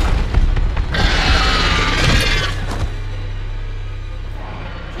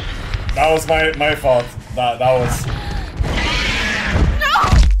 That was my fault. That was. No!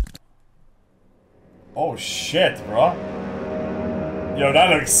 Oh shit, bro. Yo, that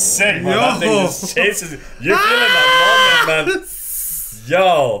looks sick, man. That thing just chases you. You're feeling that moment, man.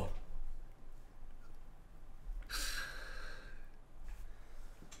 Yo.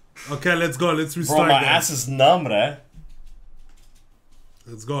 Okay, let's go. Let's Bro, restart. my guys. ass is numb, right?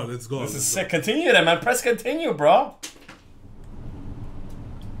 Let's go. Let's go. This let's is go. sick. Continue then, man. Press continue, bro.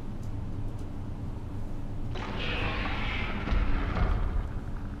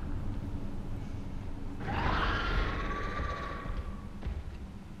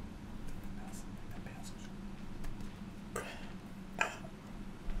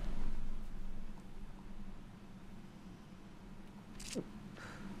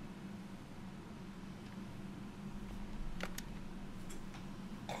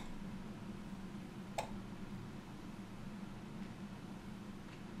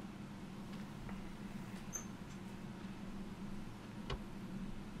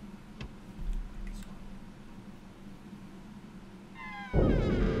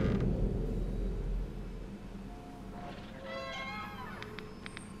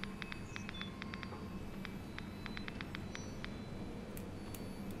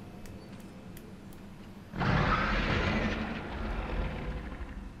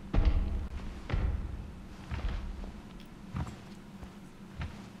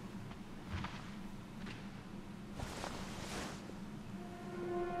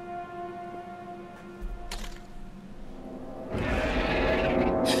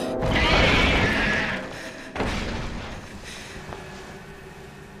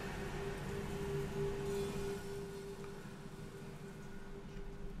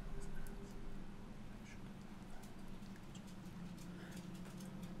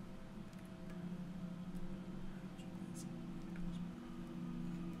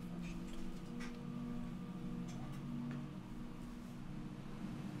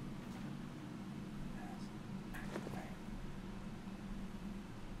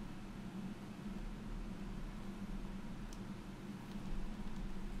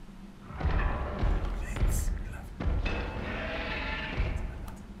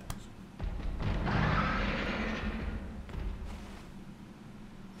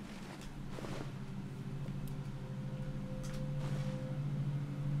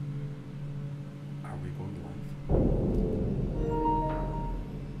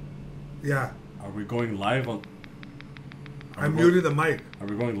 Yeah. Are we going live on? I muted the mic. Are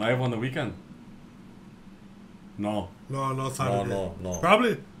we going live on the weekend? No. No, no Saturday. No.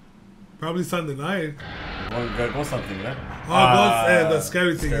 Probably Sunday night. Go something, right? Oh, the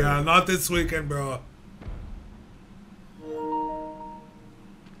scary thing. Yeah, not this weekend, bro.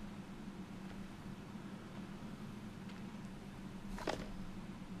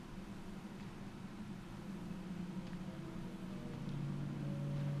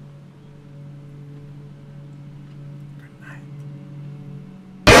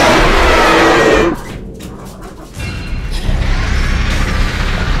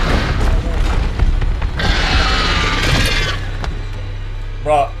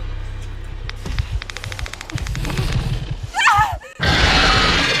 Bro.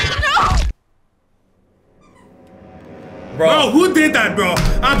 did that, bro.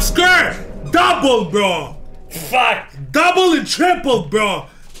 I'm scared. Double, bro. Fuck. Double and triple, bro.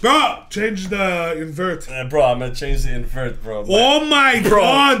 Bro, change the invert. Bro, I'm gonna change the invert, bro. Oh my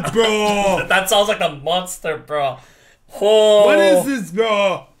god, bro. That sounds like a monster, bro. Oh. What is this,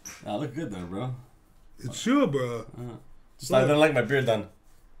 bro? I look good there, bro. It's you, bro. Just I didn't like my beard then.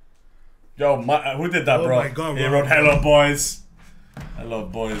 Yo, who did that, Oh bro? my God, He bro. wrote, "Hello, boys." Hello,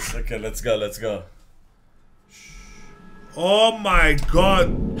 boys. Okay, let's go, let's go. Oh my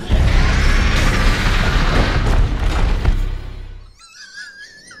god.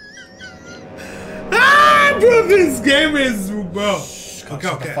 Ah, bro, this game is, bro. Okay, Shut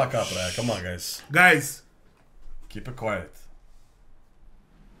the okay. fuck up, man. Come on, guys. Guys, Keep it quiet.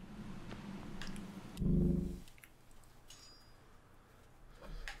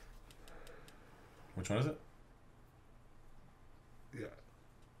 Which one is it? yeah.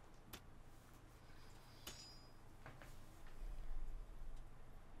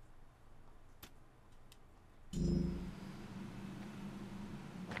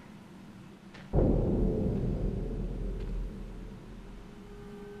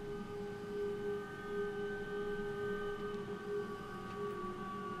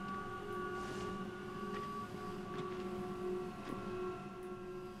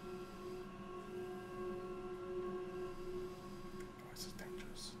 Oh, this is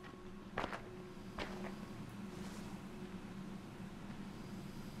dangerous.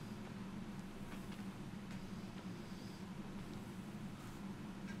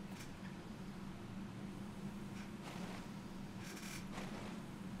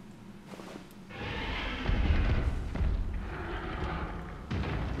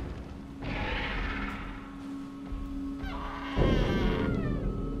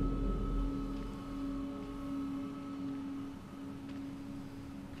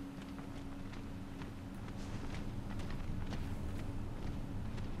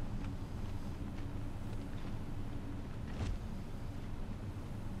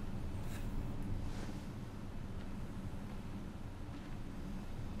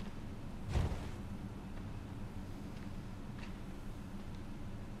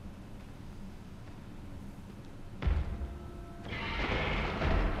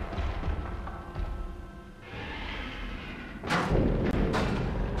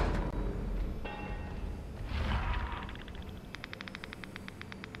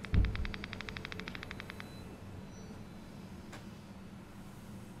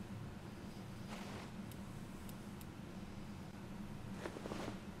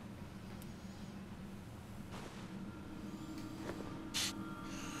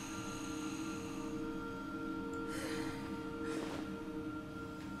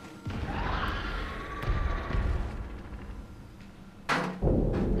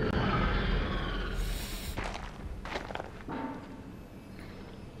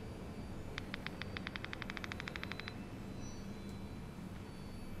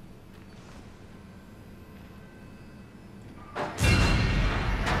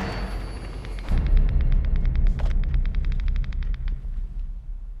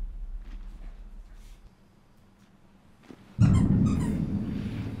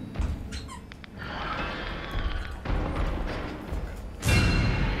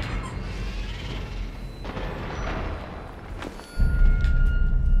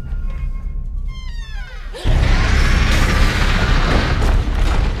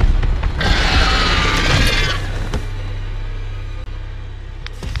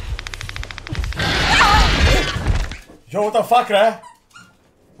 Yo, what the fuck, eh?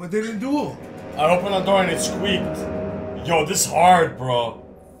 What did it do? I opened the door and it squeaked. Yo, this is hard, bro.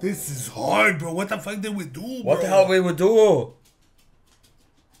 This is hard, bro. What the fuck did we do, bro? What the hell we would do?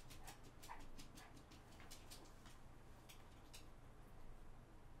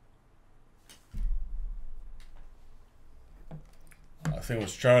 I think it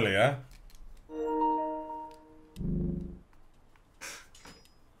was Charlie, eh?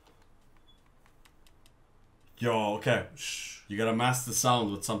 Yo, okay. Shh. You gotta mask the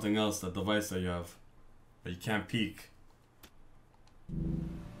sound with something else, that device that you have. But you can't peek.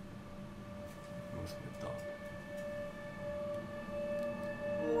 Must be a dog.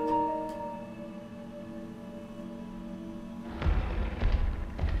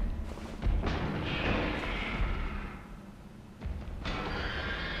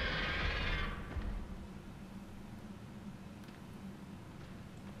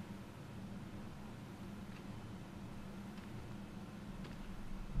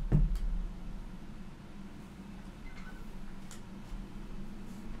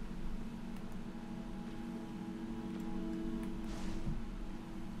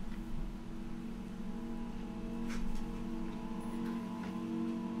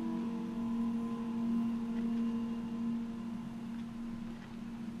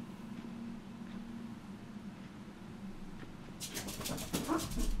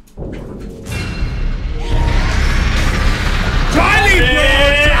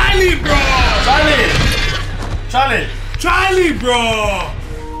 bro!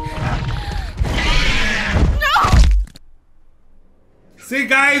 No! See,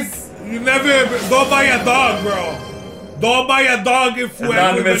 guys, you never don't buy a dog, bro. Don't buy a dog if we're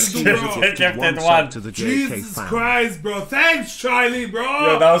Anonymous gonna do, gift. bro. They kept it one. To the JK Jesus fam. Christ, bro. Thanks, Charlie, bro.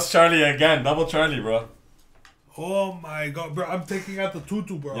 Yo, that was Charlie again. Double Charlie, bro. Oh my God, bro. I'm taking out the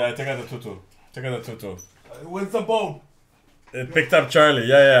tutu, bro. Yeah, take out the tutu. Take out the tutu. Where's the bone? It picked up Charlie.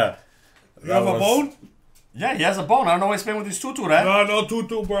 Yeah. You have a bone? Yeah, he has a bone. I don't know why he's playing with his tutu, right? No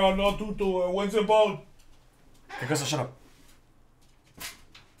tutu, bro. No tutu. Where's your bone? Because shut up.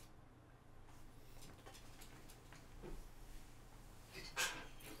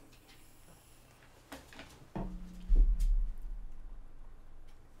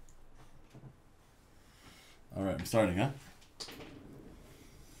 Alright, I'm starting, huh?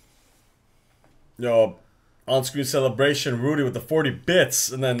 Yo, on-screen celebration, Rudy with the 40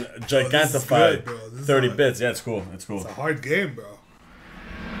 bits, and then Gigantify, good, bro. This is 30 hard. bits. Yeah, it's cool. It's cool. It's a hard game, bro.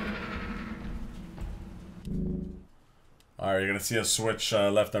 Alright, you're gonna see us switch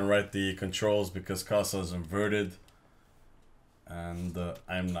left and right the controls because Casa is inverted. And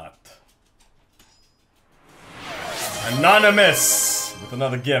I'm not. Anonymous! With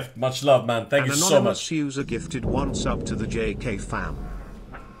another gift. Much love, man. Thank you An so anonymous much. user gifted 1 sub to the JK fam.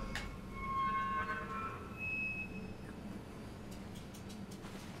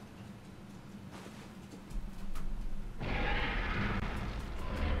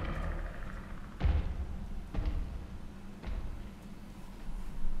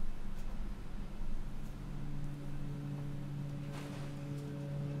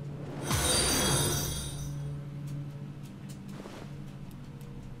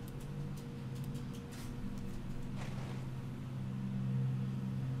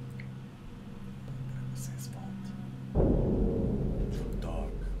 Dog.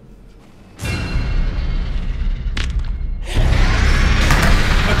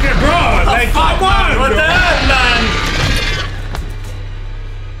 Okay, bro. Like, come on, What bro. the hell, man?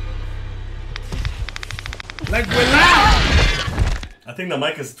 Like, relax. I think the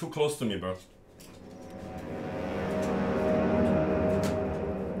mic is too close to me, bro.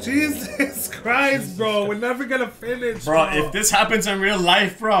 Jesus Christ, bro. We're never gonna finish, Bro, if this happens in real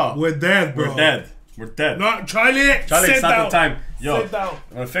life, bro, we're dead, bro. we're dead. We're dead. No, Charlie, Charlie, sit it's not down. the time. Yo, Sit down.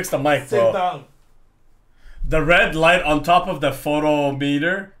 I'm gonna fix the mic, Sit bro. down. The red light on top of the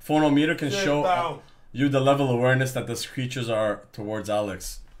photometer can Sit show down. you the level of awareness that these creatures are towards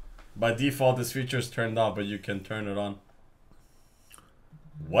Alex. By default, this feature is turned off, but you can turn it on.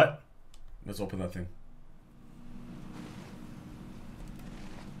 What? Let's open that thing.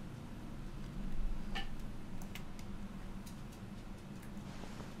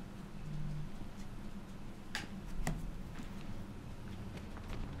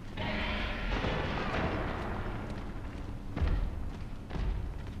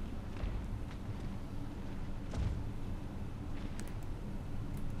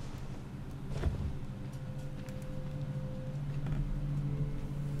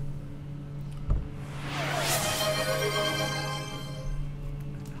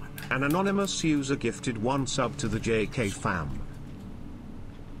 An anonymous user gifted 1 sub to the JK fam.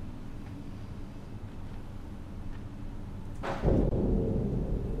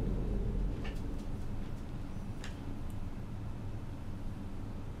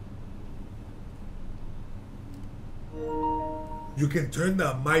 You can turn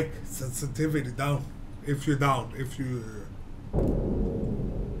the mic sensitivity down if you're down. If you.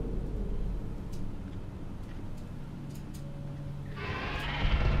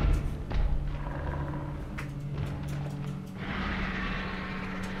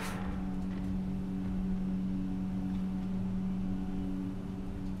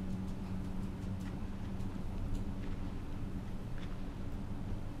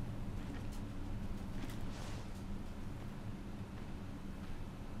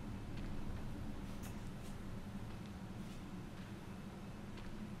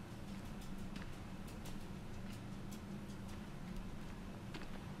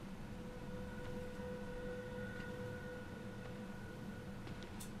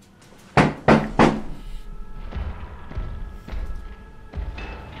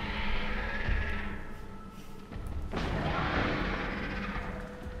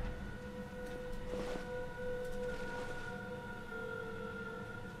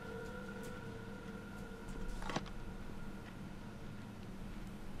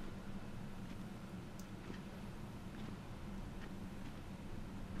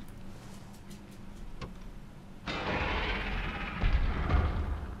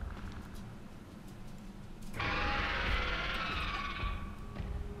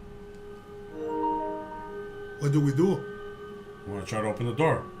 What do we do? I'm gonna try to open the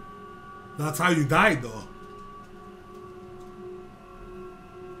door. That's how you died, though.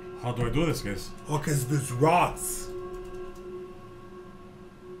 How do I do this, guys? Oh, because there's rods.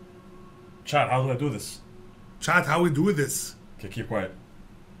 Chat, how do I do this? Chat, how we do this? Okay, keep quiet.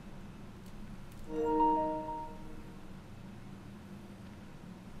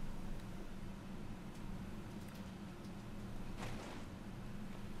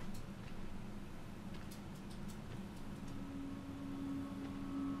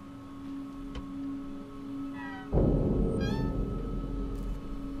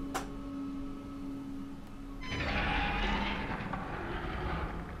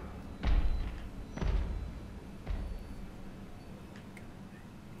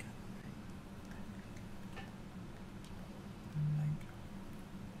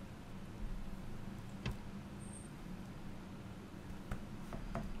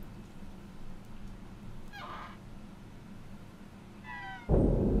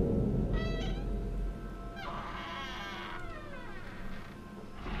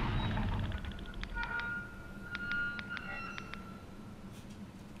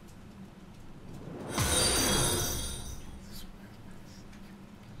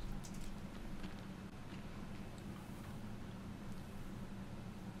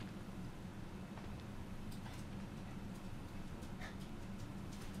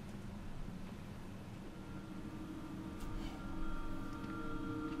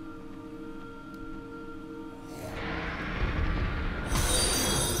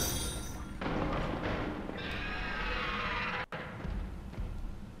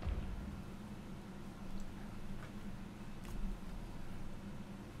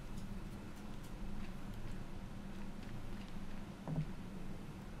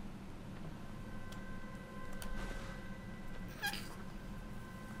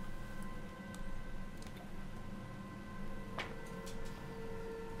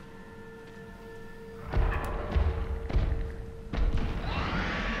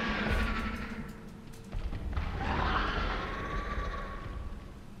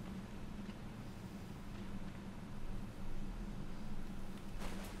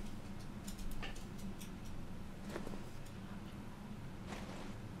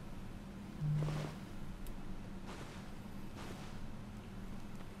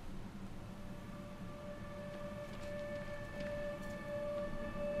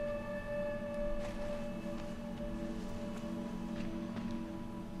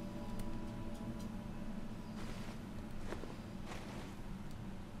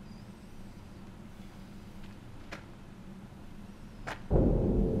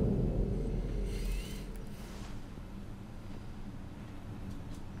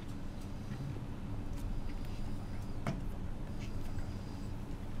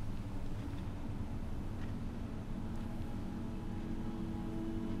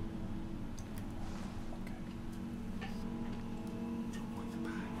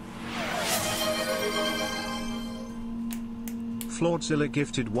 Flordzilla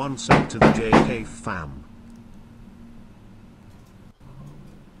gifted 1 sub to the JK fam.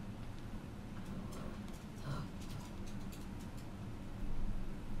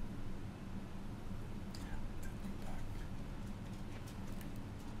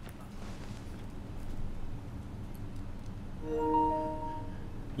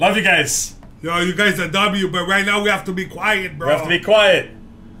 Love you guys. Yo, you guys are W, but right now we have to be quiet, bro. We have to be quiet.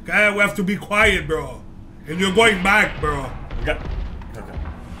 Okay, we have to be quiet, bro. And you're going back, bro. Okay.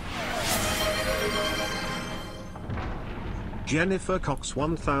 Jennifer Cox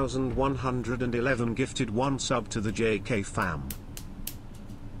 1111 gifted 1 sub to the JK fam.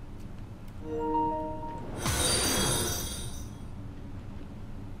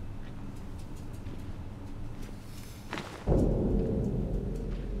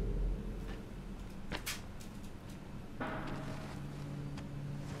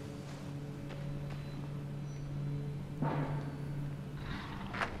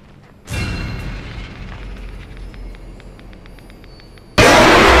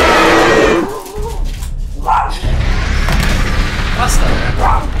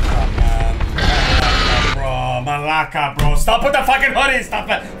 Bro, stop with the fucking hoodie. Stop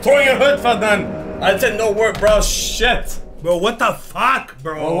it. Throw your hood for them. I said no word, bro. Shit. Bro, what the fuck,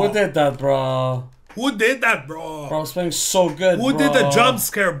 bro? Oh, who did that, bro? Who did that, bro? Bro, I was playing so good, Who did the jump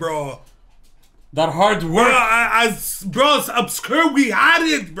scare, bro? That hard work. Bro, it's obscure. We had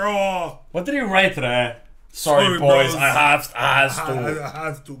it, bro. What did he write there? Sorry boys. Bros. I have to. I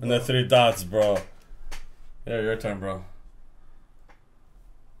have to, bro. And the 3 dots, bro. Yeah, your turn, bro.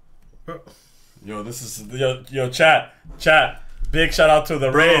 Yo, this is yo chat. Big shout out to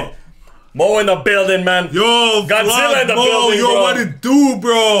the raid. Mo in the building, man. Yo, Godzilla in the Mo, building, yo, bro. what it do,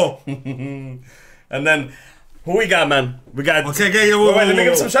 bro? And then, who we got, man? We got... Okay, wait, let me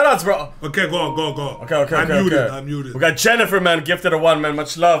give some shoutouts, bro. Okay, go. Okay, I'm muted. We got Jennifer, man, gifted a 1, man.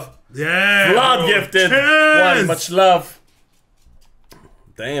 Much love. Yeah. Vlad bro. gifted Cheers. 1. Much love.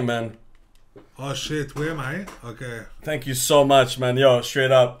 Damn, man. Oh, shit. Where am I? Okay. Thank you so much, man. Yo,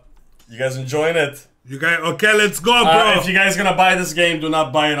 straight up. You guys enjoying it? You guys... Okay, let's go, bro. If you guys gonna buy this game, do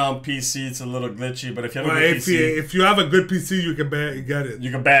not buy it on PC. It's a little glitchy, but if you have a good PC... If you have a good PC, you can get it. You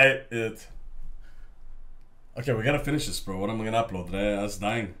can buy it. Okay, we gotta finish this, bro. What am I gonna upload? I was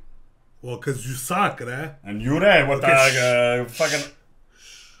dying. Well, because you suck, right? And you there? What the fucking...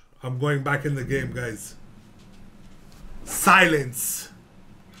 I'm going back in the game, guys. Silence.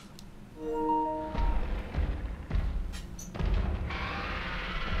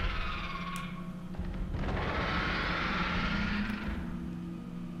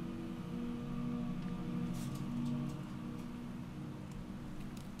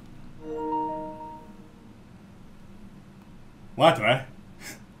 What, right?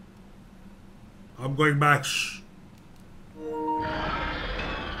 I'm going back. Shh.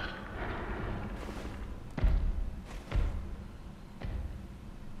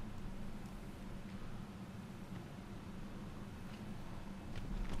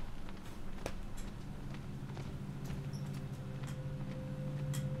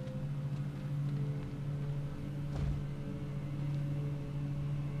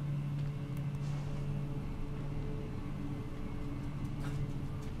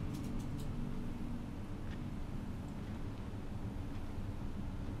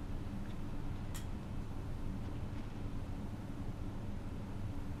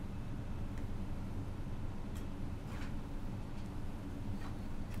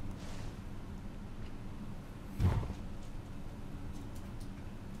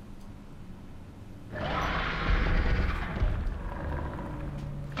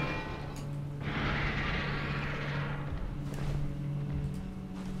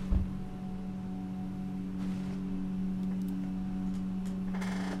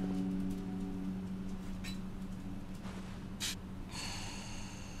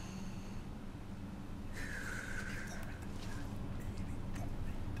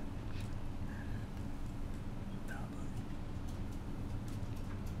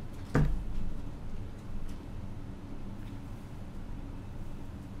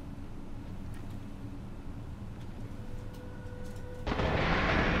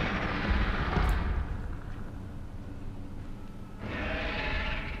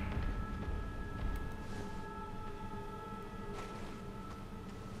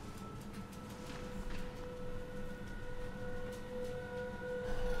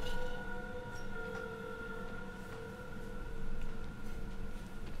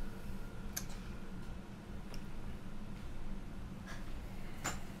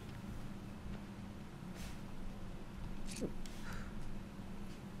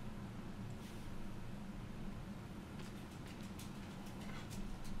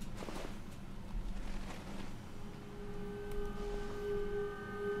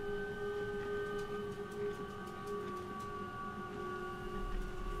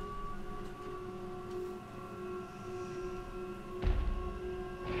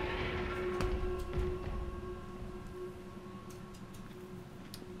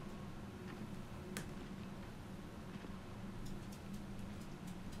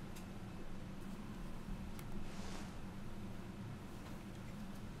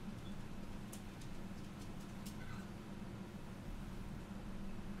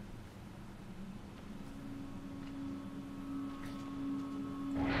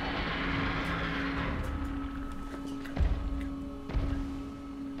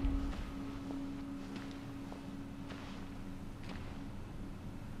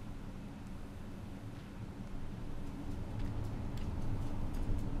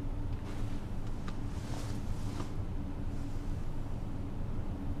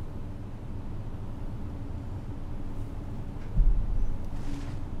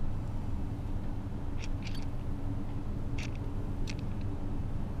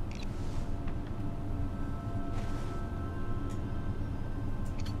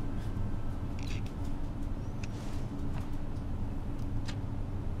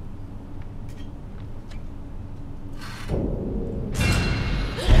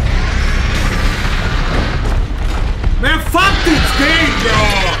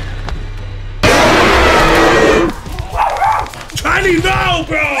 Charlie, no,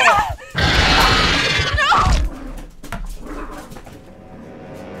 bro!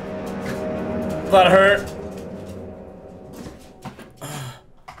 That hurt.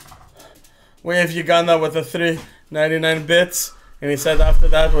 Wave Uganda with the 3.99 bits. And he said after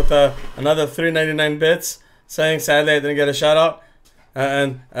that with another 3.99 bits, saying sadly I didn't get a shout out.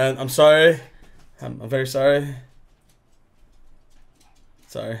 And I'm sorry. I'm very sorry.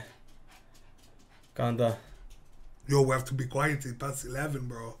 Sorry. Uganda. Yo, we have to be quiet. It's past 11,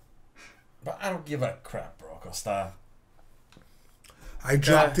 bro. But I don't give a crap, bro, Costa. I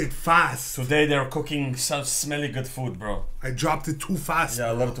dropped it fast. Today they're cooking some smelly good food, bro. I dropped it too fast.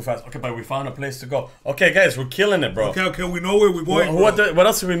 Yeah, a little too fast. Okay, but we found a place to go. Okay, guys, we're killing it, bro. Okay, we know where we're going, What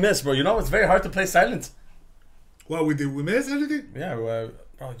else did we miss, bro? You know, it's very hard to play silent. What, we miss anything? Yeah, bro,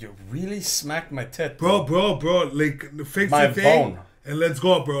 you really smacked my tit. Bro. Like, fix My the thing. bone. And let's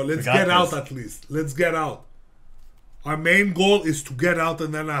go, bro. Let's get out at least. Let's get out. Our main goal is to get out,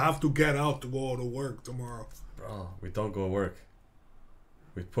 and then I have to get out to go to work tomorrow. Bro, we don't go to work.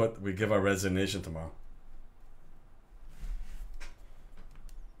 We give our resignation tomorrow.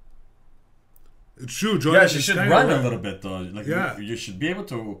 It's true, Jordan. Yeah, you should run a little bit though. Like, yeah, you should be able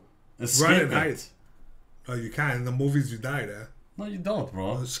to escape run and it. hide. No, you can't. In the movies, you die there. No, you don't,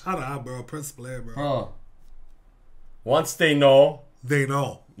 bro. Oh, shut up, bro. Press play, bro. Bro. Once they know. They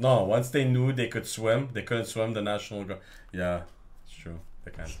know. No, once they knew they could swim, they couldn't swim the national guard. Yeah, it's true.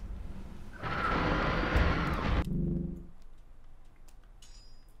 They can't.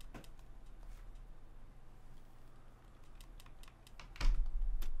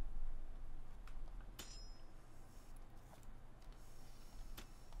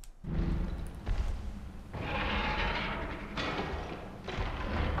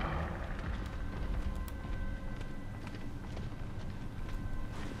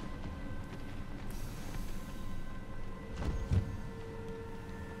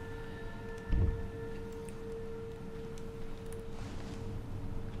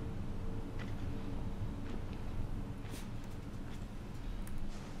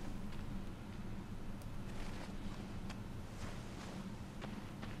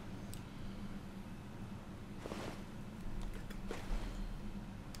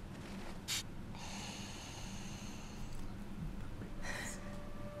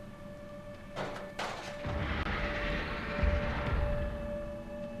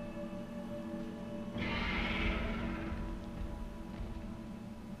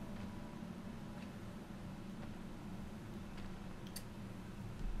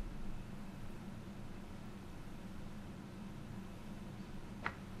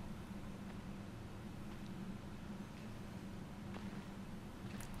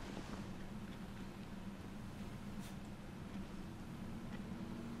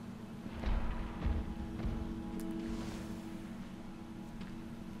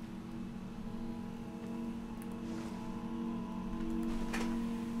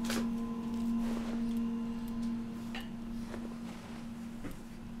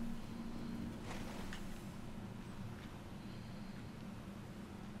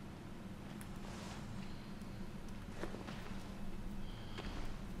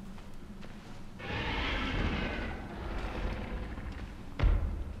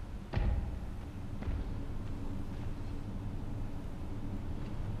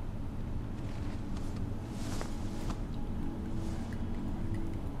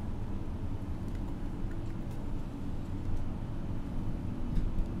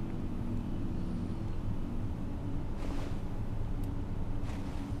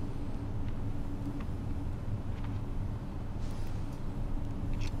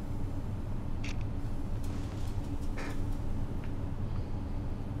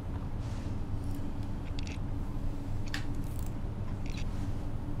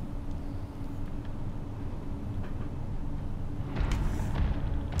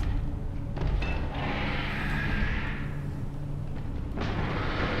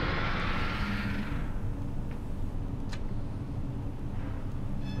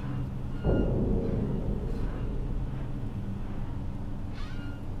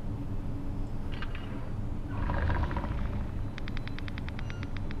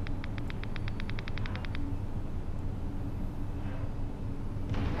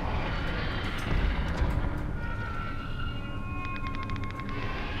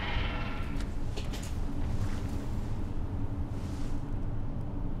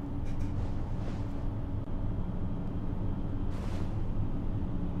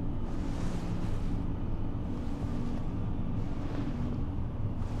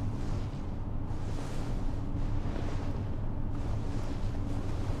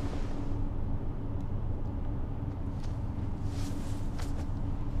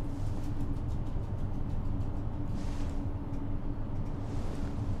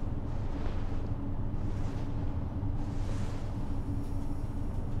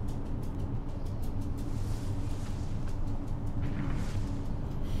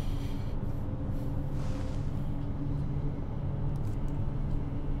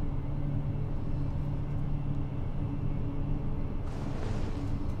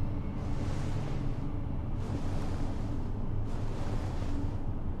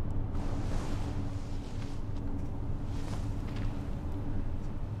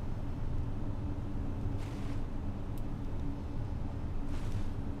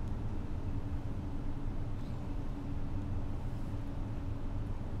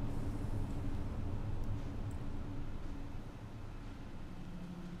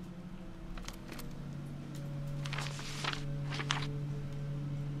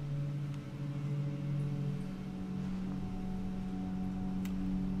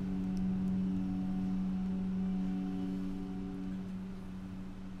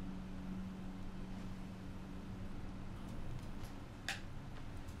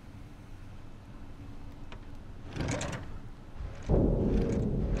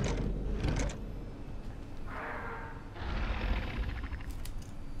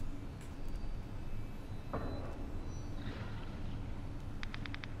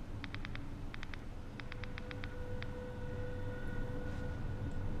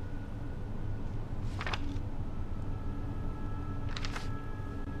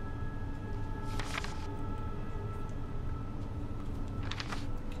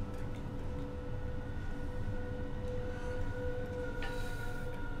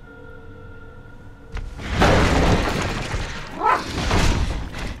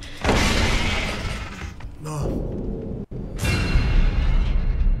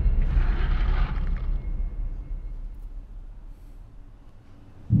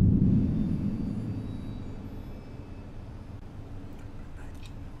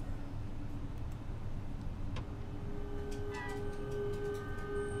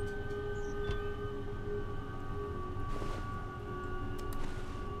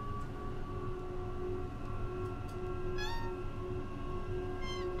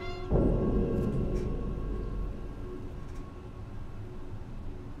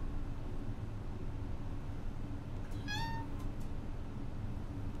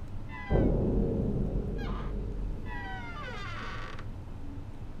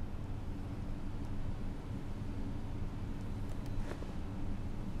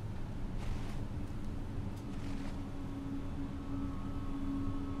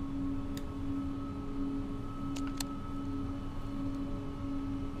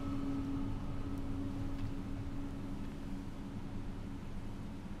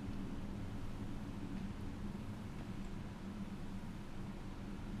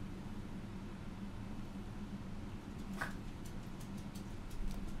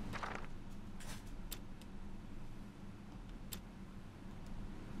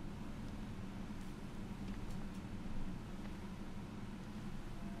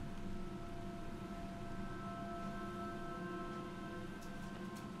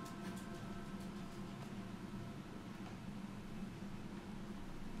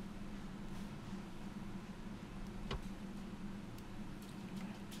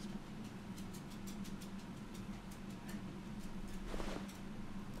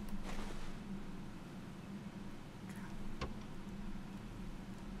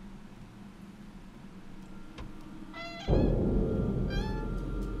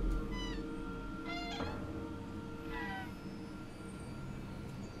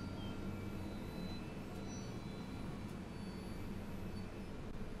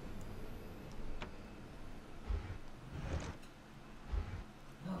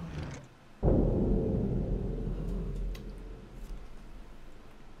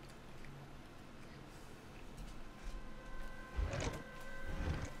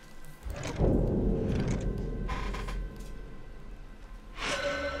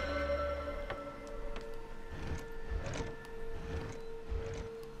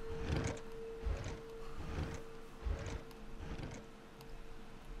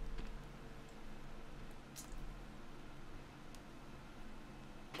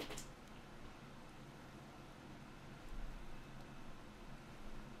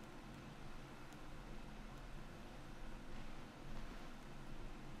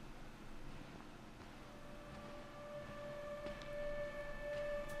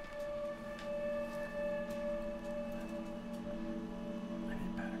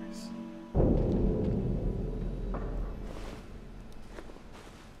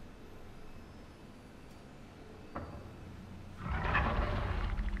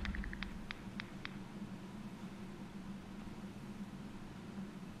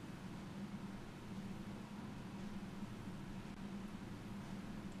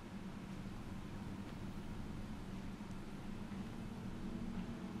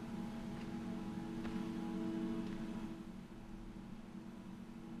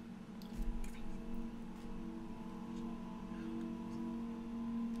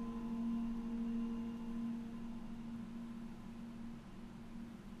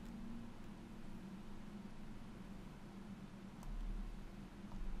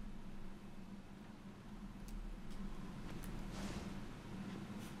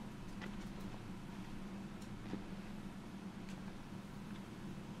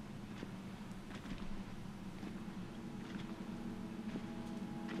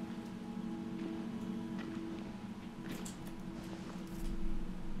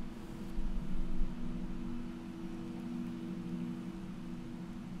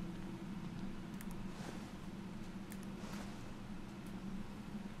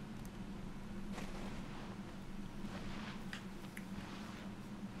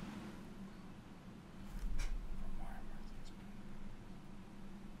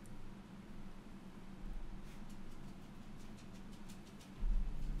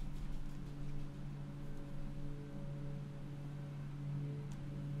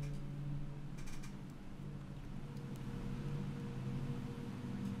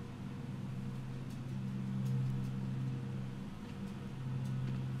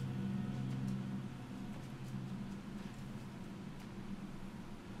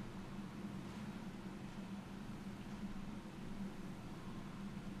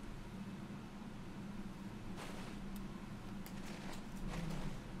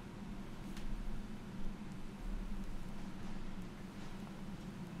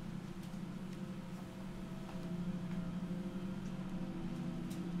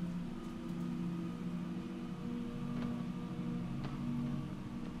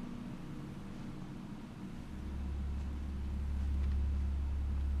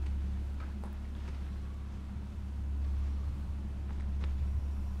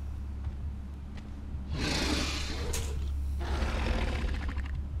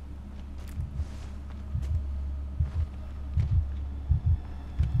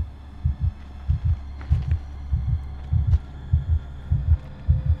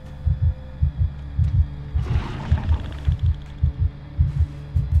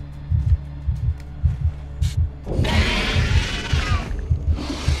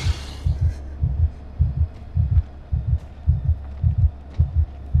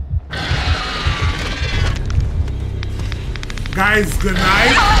 Guys, good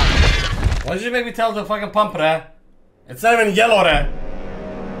night. Why did you make me tell the fucking pump there? It's not even yellow there.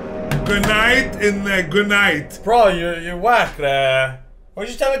 Good night and good night. Bro, you're whack there. Why'd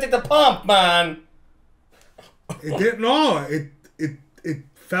you tell me to take the pump, man? It didn't. No, it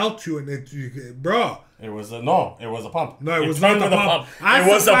felt you and bro. It was a no. It was a pump. No, it was not the pump. It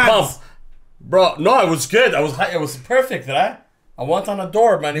was a pump, bro. No, it was good. It was perfect, right? I went on the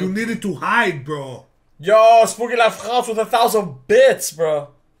door, man. You needed to hide, bro. Yo, Spooky La France with 1,000 bits, bro.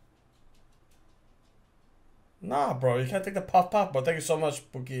 Nah, bro, you can't take the puff, bro. Thank you so much,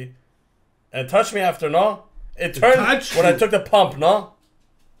 Spooky. And touch me after, no? It turned when I took the pump, no?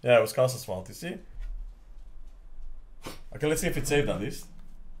 Yeah, it was Costa's fault, you see? Okay, let's see if it saved at least.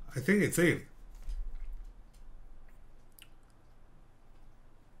 I think it saved.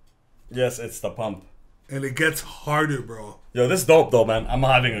 Yes, it's the pump. And it gets harder, bro. Yo, this is dope though, man. I'm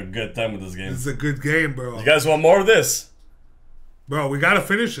having a good time with this game. This is a good game, bro. You guys want more of this? Bro, we gotta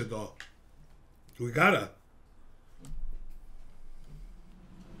finish it though. We gotta.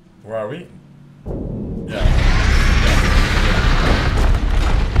 Where are we? Yeah.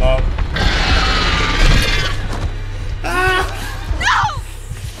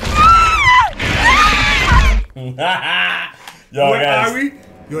 Yo, where guys. are we?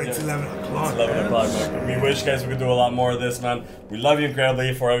 Yo, it's 11 o'clock. It's 11 o'clock, man. We wish, guys, we could do a lot more of this, man. We love you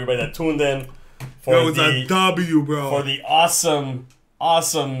incredibly for everybody that tuned in. For Yo, it's a W, bro. For the awesome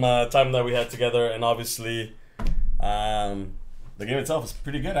time that we had together. And obviously, the game itself is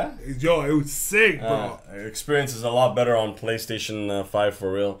pretty good, huh? Yo, it was sick, bro. Experience is a lot better on PlayStation 5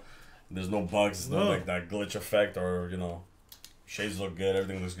 for real. There's no bugs, there's no like that glitch effect, or you know, shades look good,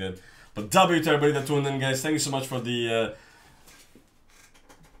 everything looks good. But W to everybody that tuned in, guys. Thank you so much for the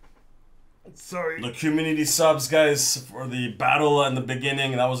community subs, guys, for the battle in the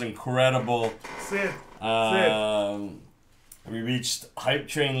beginning. That was incredible. Sit. We reached Hype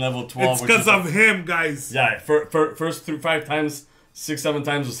Train level 12. It's because of him, guys. Yeah, first through 5 times, 6, 7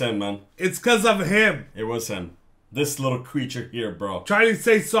 times was him, man. It's because of him. It was him. This little creature here, bro. Try to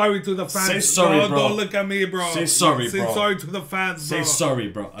say sorry to the fans. Say sorry, bro. Don't look at me, bro. Say sorry, bro. Say sorry to the fans, bro. Say sorry,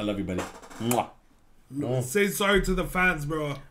 bro. I love you, buddy. Mwah. Say sorry to the fans, bro.